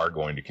trends are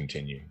going to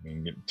continue. I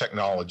mean,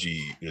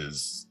 technology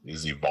is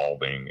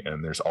evolving,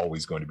 and there's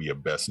always going to be a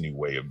best new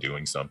way of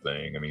doing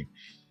something. I mean,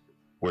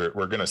 we're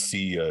going to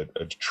see a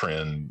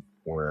trend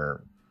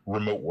where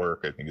remote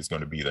work, I think, is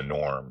going to be the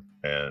norm,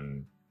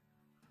 and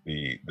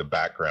the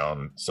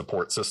background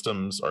support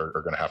systems are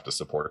going to have to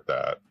support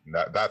that. And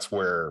that's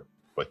where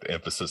the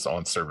emphasis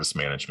on service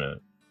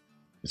management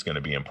is going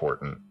to be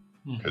important,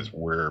 because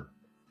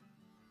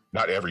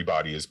not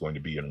everybody is going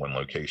to be in one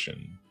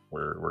location.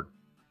 We're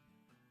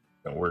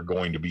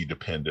going to be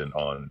dependent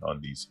on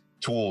these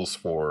tools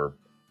for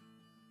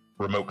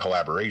remote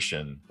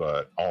collaboration,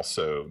 but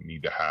also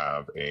need to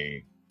have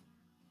an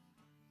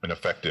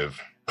effective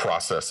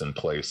process in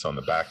place on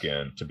the back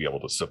end to be able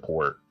to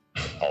support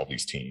all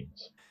these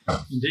teams.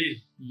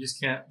 Indeed. You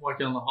just can't walk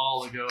down the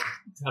hall and go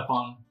tap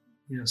on,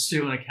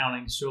 Sue in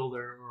accounting's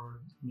shoulder, or,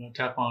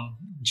 tap on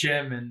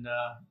Jim in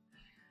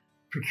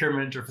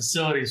procurement or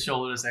facilities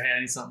shoulder to say, hey, I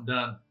need something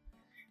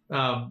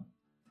done.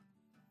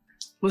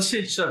 Let's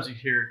change subject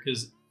here,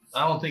 because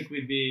I don't think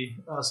we'd be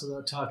us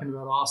without talking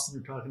about Austin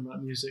or talking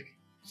about music.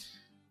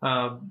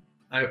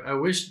 I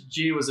wish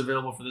G was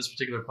available for this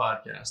particular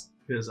podcast,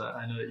 because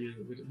I know that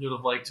you'd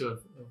have liked to have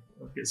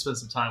spent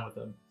some time with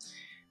him.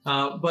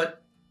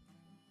 But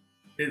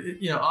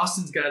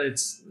Austin's got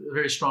its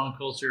very strong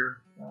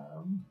culture,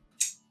 a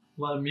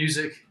lot of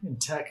music and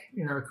tech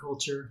in our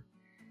culture.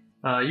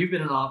 You were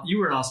in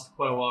Austin for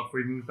quite a while before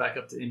you moved back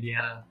up to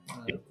Indiana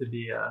to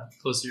be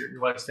close to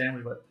your wife's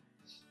family. But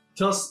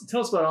tell us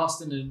about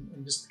Austin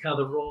and just kind of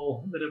the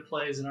role that it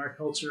plays in our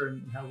culture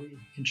and how we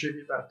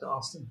contribute back to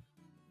Austin.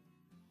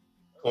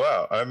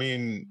 Well, I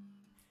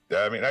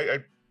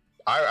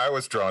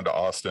was drawn to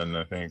Austin,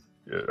 I think,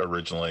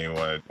 originally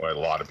when a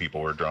lot of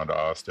people were drawn to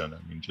Austin. I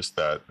mean, just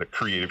the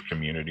creative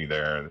community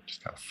there that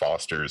just kind of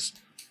fosters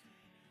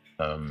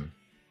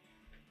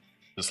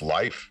just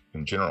life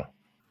in general.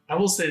 I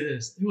will say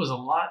this: it was a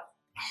lot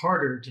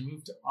harder to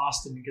move to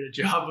Austin and get a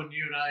job when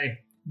you and I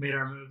made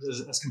our moves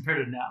as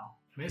compared to now.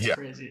 I mean, it's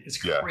crazy. It's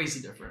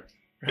crazy different.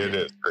 Right? It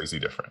is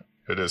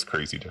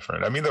crazy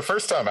different. I mean, the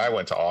first time I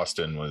went to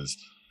Austin was,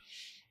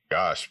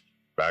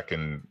 back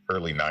in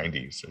early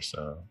 90s or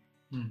so.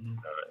 Mm-hmm.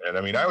 And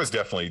I mean, I was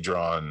definitely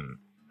drawn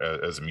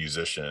as a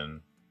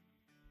musician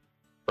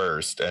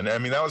first. And I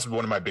mean, that was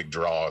one of my big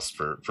draws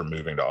for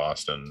moving to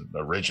Austin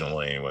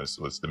originally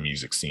was the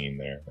music scene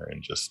there,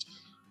 and just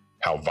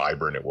how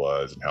vibrant it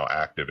was and how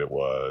active it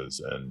was.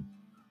 And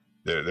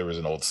there was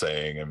an old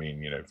saying, I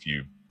mean,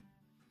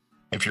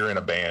 if you're in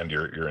a band,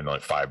 you're in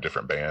like 5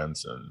 different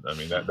bands. And I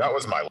mean, that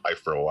was my life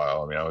for a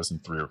while. I mean, I was in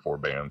 3 or 4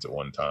 bands at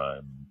one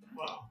time.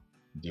 Wow.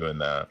 Doing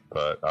that.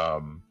 But,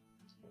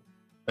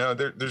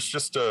 there's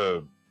just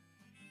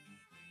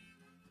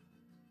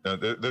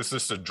there's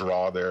just a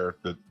draw there.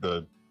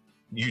 The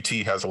UT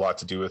has a lot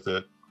to do with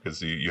it, because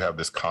you have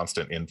this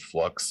constant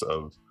influx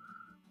of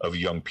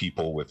young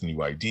people with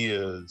new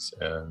ideas.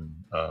 And,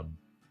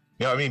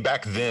 I mean,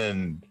 back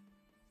then,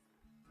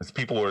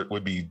 people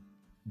would be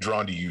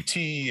drawn to UT,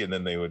 and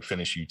then they would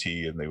finish UT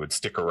and they would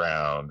stick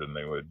around and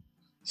they would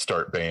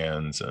start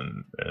bands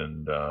and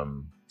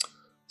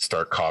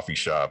start coffee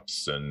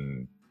shops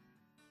and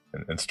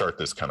start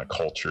this kind of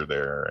culture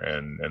there.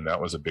 And that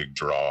was a big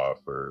draw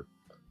for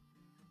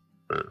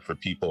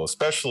people,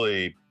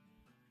 especially,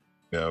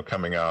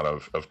 coming out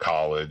of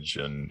college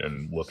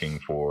and looking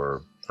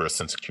for a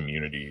sense of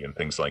community and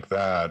things like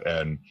that.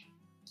 And,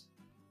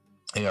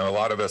 a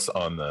lot of us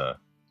in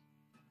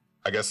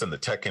the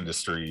tech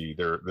industry,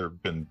 there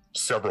have been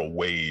several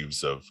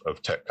waves of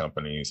tech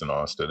companies in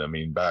Austin. I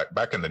mean,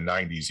 back in the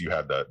 90s, you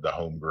had the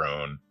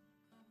homegrown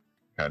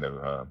kind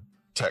of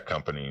tech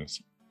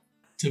companies.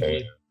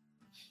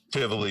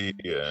 Tivoli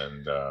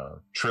and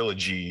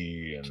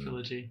Trilogy and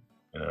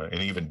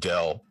and even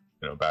Dell,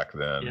 back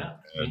then. Yeah.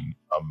 And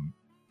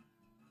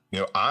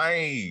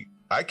I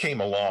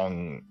came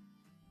along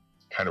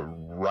kind of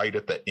right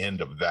at the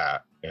end of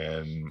that,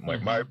 and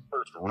like my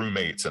first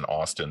roommates in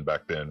Austin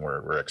back then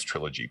were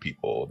ex-Trilogy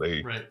people.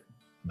 They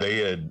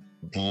had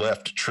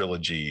left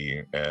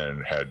Trilogy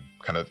and had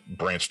kind of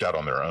branched out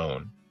on their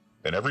own,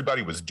 and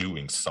everybody was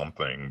doing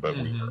something, but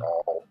we were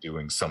all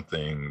doing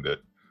something that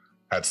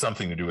had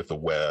something to do with the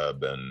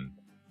web and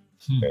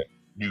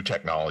new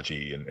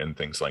technology and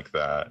things like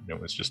that. And it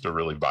was just a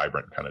really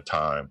vibrant kind of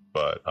time.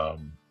 But a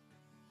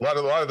lot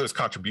of those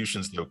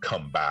contributions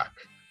come back,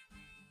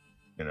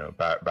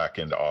 back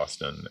into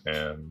Austin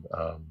and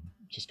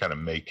just kind of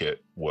make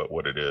it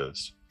what it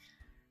is.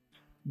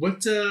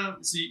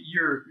 See,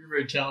 you're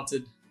very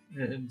talented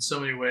in so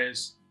many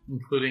ways,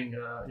 including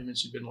you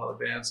mentioned you've been in a lot of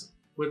bands.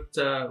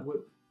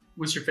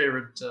 What's your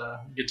favorite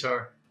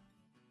guitar?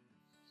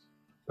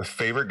 The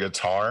favorite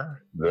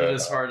guitar?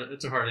 It's hard.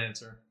 It's a hard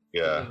answer.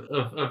 Yeah.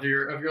 Of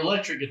your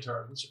electric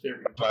guitar, what's your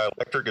favorite guitar? My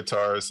electric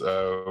guitars.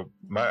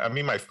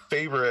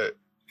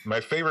 My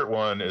favorite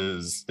one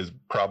is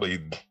probably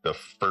the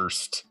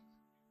first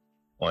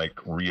like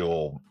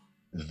real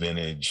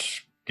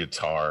vintage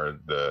guitar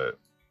that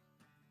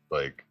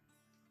like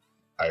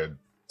I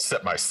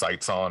set my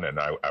sights on and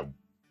I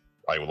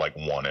like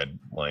wanted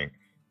like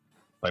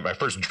my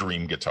first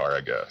dream guitar,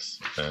 I guess.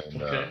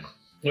 And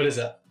what is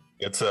that?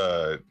 It's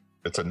a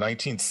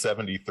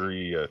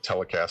 1973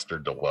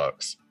 Telecaster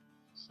Deluxe.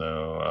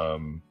 So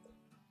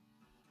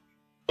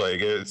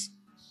like it's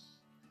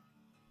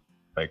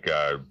like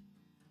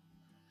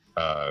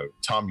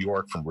Tom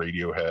York from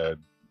Radiohead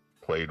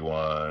played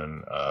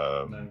one.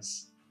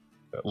 Nice.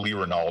 Lee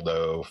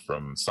Ronaldo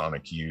from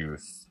Sonic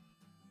Youth.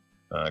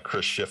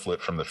 Chris Shiflett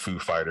from the Foo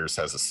Fighters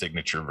has a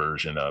signature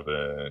version of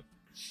it.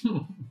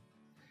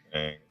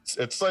 And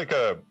it's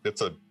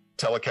a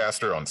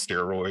Telecaster on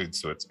steroids,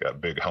 so it's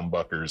got big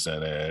humbuckers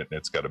in it.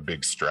 It's got a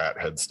big Strat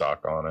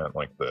headstock on it,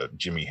 like the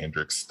Jimi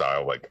Hendrix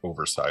style, like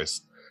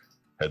oversized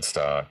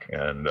headstock.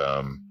 And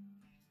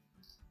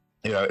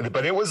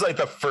but it was like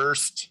the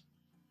first.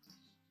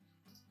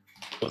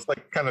 It was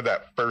like kind of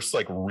that first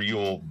like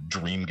real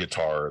dream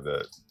guitar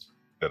that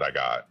I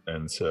got,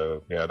 and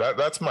so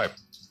that's my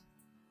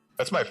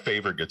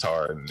favorite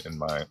guitar in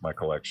my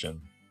collection.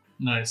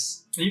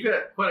 Nice. You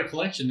got quite a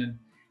collection, and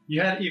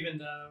you had even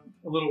a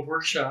little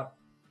workshop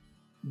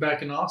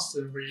back in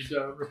Austin where you'd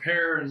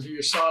repair and do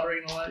your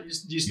soldering and all that.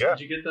 Did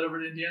you get that over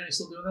to Indiana? You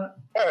still doing that?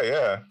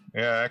 Yeah.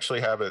 I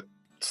actually have it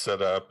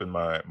set up in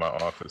my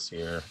office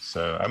here.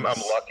 So I'm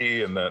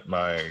lucky in that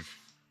my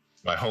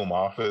home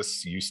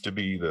office used to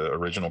be the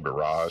original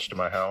garage to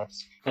my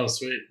house. Oh,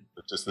 sweet.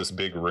 It's just this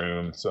big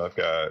room. So I've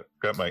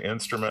got my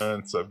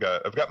instruments. I've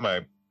got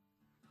my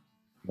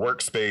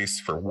workspace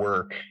for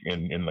work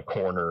in the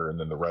corner, and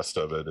then the rest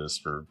of it is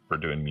for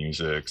doing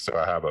music. So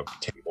I have a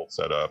table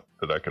set up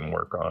that I can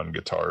work on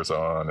guitars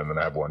on, and then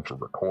I have one for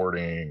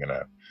recording, and I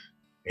have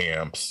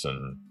amps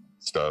and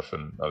stuff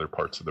in other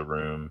parts of the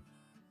room.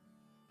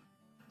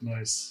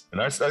 Nice.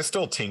 And I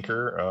still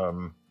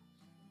tinker.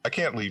 I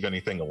can't leave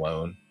anything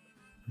alone.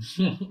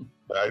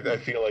 I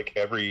feel like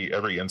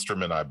every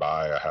instrument I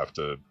buy, I have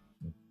to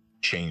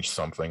change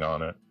something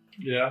on it.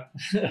 Yeah.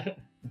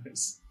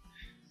 Nice.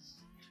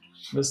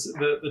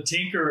 The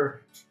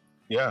tinkerer.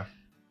 Yeah.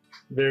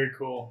 Very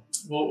cool.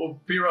 Well,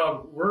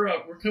 B-Rob, we're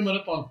coming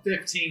up on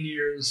 15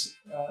 years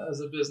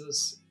as a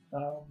business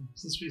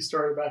since we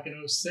started back in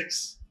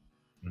 2006.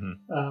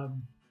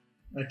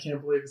 I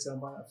can't believe it's gone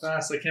by that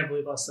fast. I can't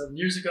believe last 7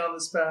 years have gone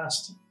this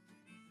fast.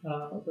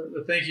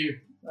 But thank you.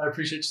 I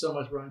appreciate you so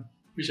much, Bryan.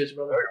 Appreciate you,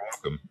 brother. You're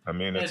welcome. I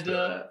mean, it's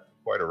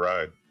quite a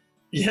ride.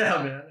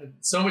 Yeah, man. And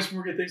so much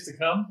more good things to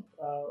come.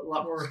 A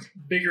lot more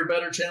bigger,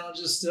 better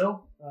challenges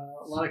still.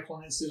 A lot of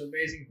clients doing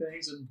amazing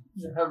things and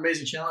have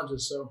amazing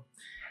challenges. So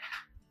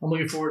I'm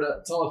looking forward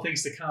to all the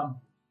things to come.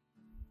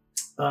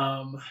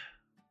 All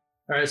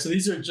right. So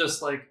these are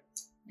just like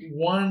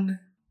one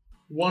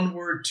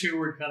word, 2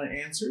 word kind of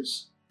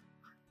answers.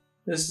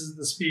 This is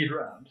the speed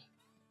round.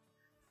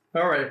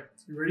 All right.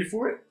 You ready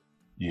for it?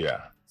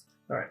 Yeah.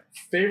 All right.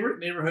 Favorite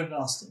neighborhood in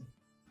Austin?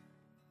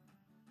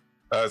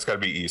 It's got to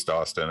be East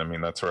Austin. I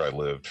mean, that's where I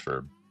lived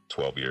for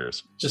 12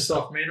 years. Just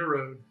off Manor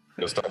Road.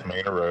 Just off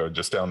Manor Road,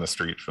 just down the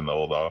street from the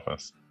old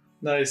office.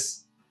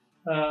 Nice.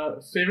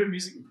 Favorite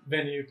music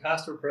venue,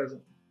 past or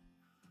present?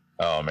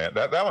 Oh man,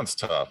 that one's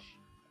tough.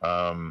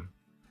 I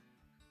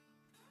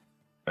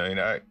mean,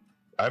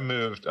 I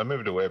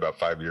moved away about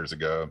 5 years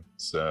ago,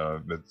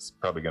 so it's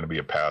probably going to be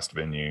a past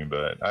venue.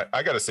 But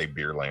I got to say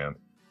Beerland.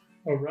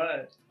 All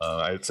right.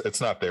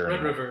 It's not there Red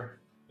anymore. River.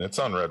 It's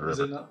on Red River. Is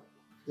it not?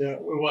 Yeah,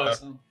 it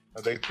was.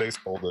 They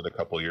sold it a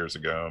couple of years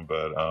ago,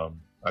 but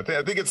I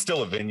think it's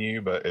still a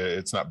venue, but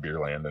it's not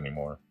Beerland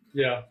anymore.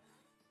 Yeah.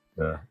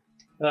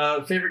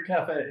 Favorite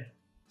cafe?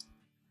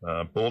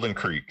 Bolden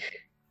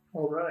Creek.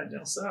 All right,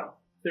 down south.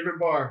 Favorite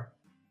bar?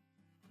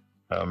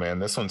 Oh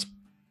man, I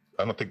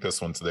don't think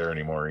this one's there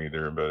anymore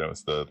either, but it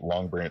was the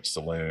Long Branch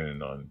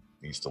Saloon on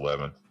East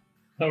 11th.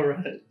 All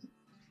right.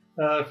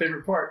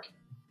 Favorite park?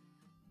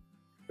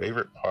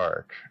 Favorite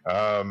park?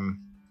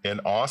 In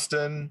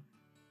Austin.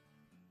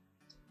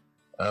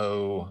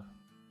 Oh,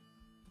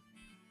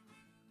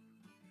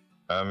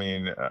 I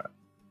mean,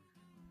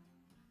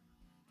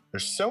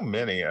 there's so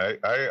many.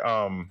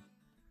 The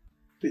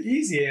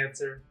easy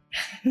answer.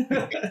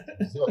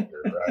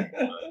 Right?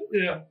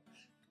 Yeah.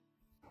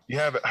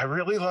 Yeah, but I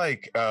really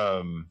like.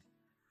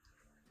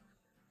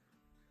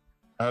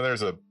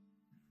 There's a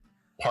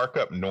park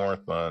up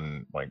north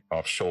on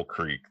off Shoal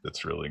Creek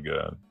that's really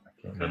good. I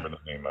can't remember the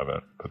name of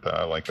it, but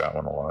I like that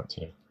one a lot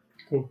too.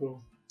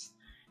 Cool.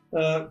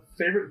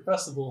 Favorite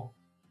festival?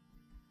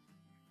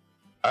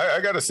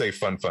 I got to say,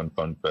 Fun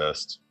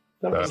Fest.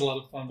 That was a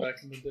lot of fun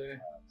back in the day.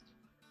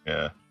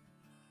 Yeah.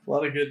 A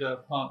lot of good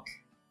punk.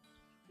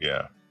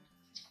 Yeah.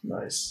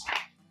 Nice.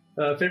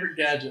 Favorite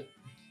gadget?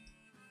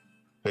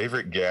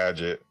 Favorite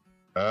gadget?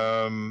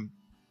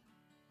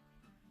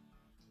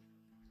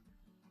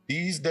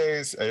 These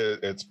days,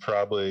 it's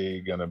probably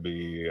gonna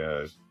be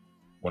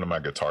one of my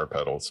guitar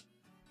pedals.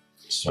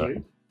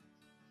 Sweet.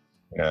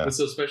 Yeah. What's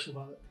so special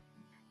about it?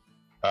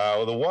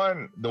 Well,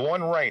 the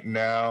one right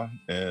now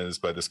is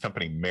by this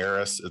company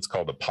Maris. It's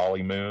called a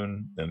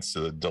Polymoon, and it's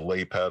a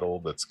delay pedal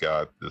that's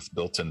got this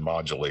built-in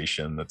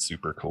modulation that's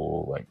super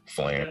cool, like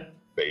flange,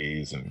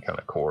 phase, and kind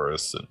of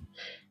chorus,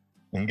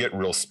 and get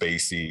real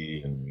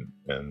spacey and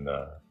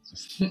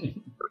just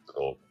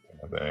versatile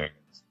kind of thing.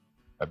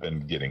 I've been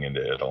getting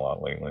into it a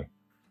lot lately.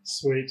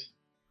 Sweet.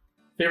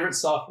 Favorite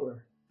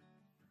software?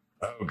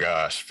 Oh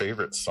gosh,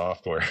 favorite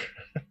software.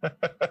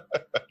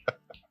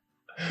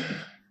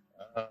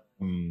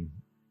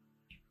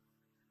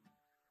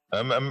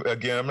 I'm going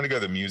to go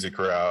the music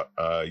route.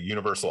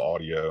 Universal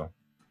Audio,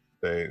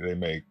 they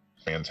make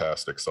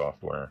fantastic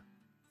software.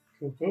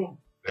 Cool.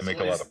 They make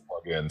a lot of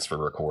plugins for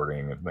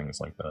recording and things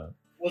like that.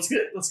 Let's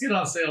get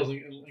on sales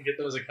and get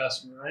them as a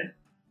customer, right?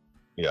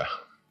 Yeah.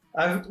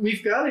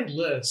 We've got a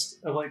list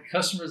of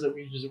customers that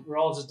we're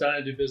all just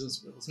dying to do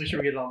business with. Let's make sure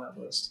we get on that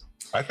list.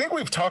 I think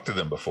we've talked to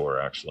them before,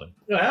 actually.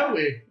 Oh, have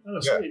we? Oh,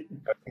 yeah, sweet.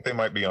 I think they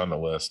might be on the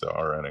list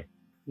already.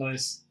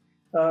 Nice.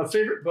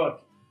 Favorite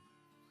book?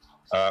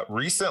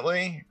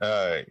 Recently,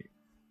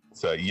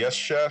 it's Yes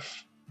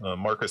Chef,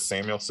 Marcus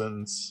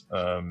Samuelson's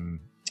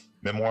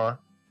memoir.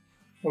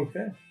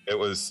 Okay. It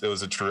was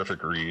a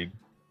terrific read.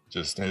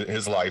 Just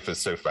his life is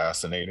so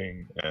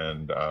fascinating,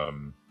 and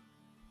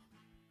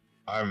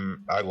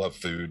I love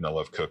food and I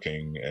love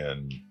cooking,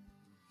 and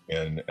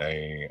in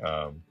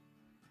a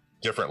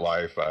different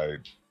life, I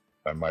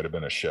might have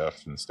been a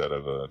chef instead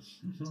of a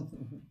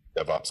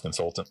DevOps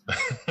consultant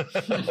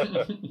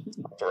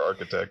or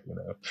architect,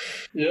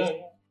 Yeah.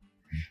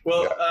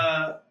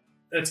 Well,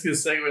 that's a good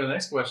segue to the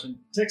next question.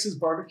 Texas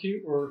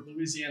barbecue or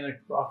Louisiana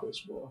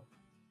crawfish boil?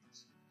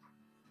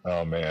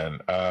 Oh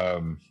man,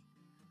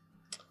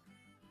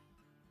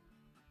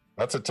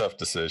 that's a tough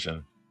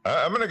decision.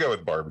 I'm gonna go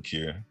with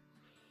barbecue.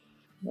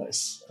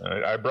 Nice.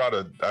 I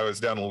was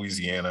down in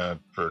Louisiana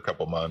for a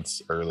couple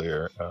months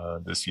earlier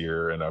this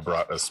year, and I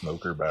brought a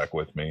smoker back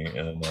with me,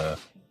 and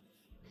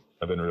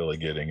I've been really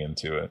getting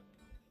into it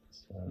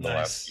the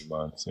last few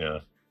months.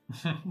 Yeah.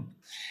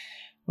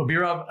 Well,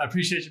 B-Rob, I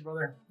appreciate you,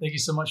 brother. Thank you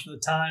so much for the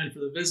time and for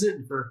the visit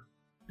and for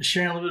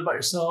sharing a little bit about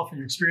yourself and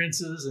your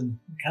experiences and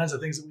the kinds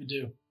of things that we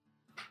do.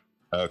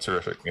 Oh,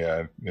 terrific.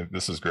 Yeah,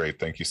 this is great.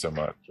 Thank you so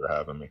much for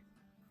having me.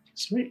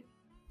 Sweet.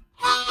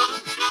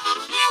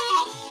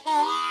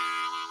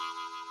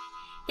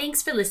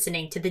 Thanks for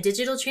listening to the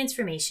Digital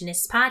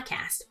Transformationists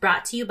podcast,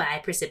 brought to you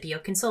by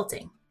Praecipio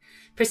Consulting.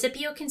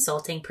 Praecipio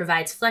Consulting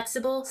provides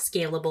flexible,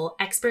 scalable,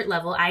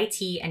 expert-level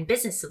IT and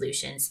business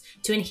solutions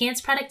to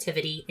enhance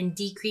productivity and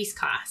decrease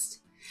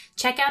cost.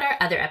 Check out our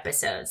other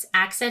episodes,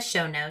 access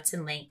show notes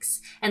and links,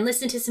 and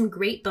listen to some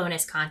great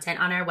bonus content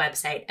on our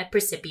website at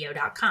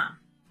praecipio.com.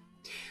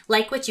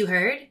 Like what you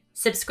heard?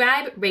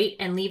 Subscribe, rate,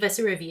 and leave us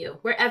a review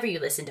wherever you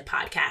listen to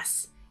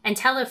podcasts. And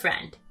tell a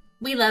friend.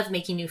 We love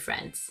making new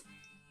friends.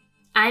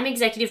 I'm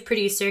executive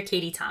producer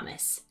Katie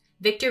Thomas.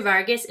 Victor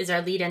Vargas is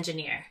our lead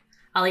engineer.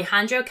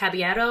 Alejandro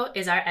Caballero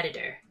is our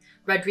editor.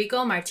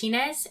 Rodrigo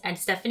Martinez and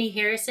Stephanie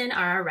Harrison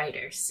are our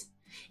writers.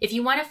 If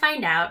you want to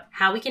find out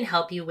how we can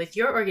help you with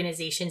your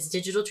organization's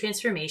digital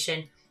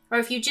transformation, or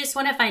if you just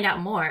want to find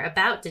out more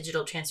about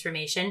digital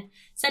transformation,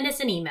 send us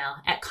an email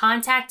at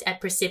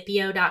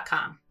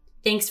contact@praecipio.com.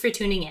 Thanks for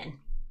tuning in.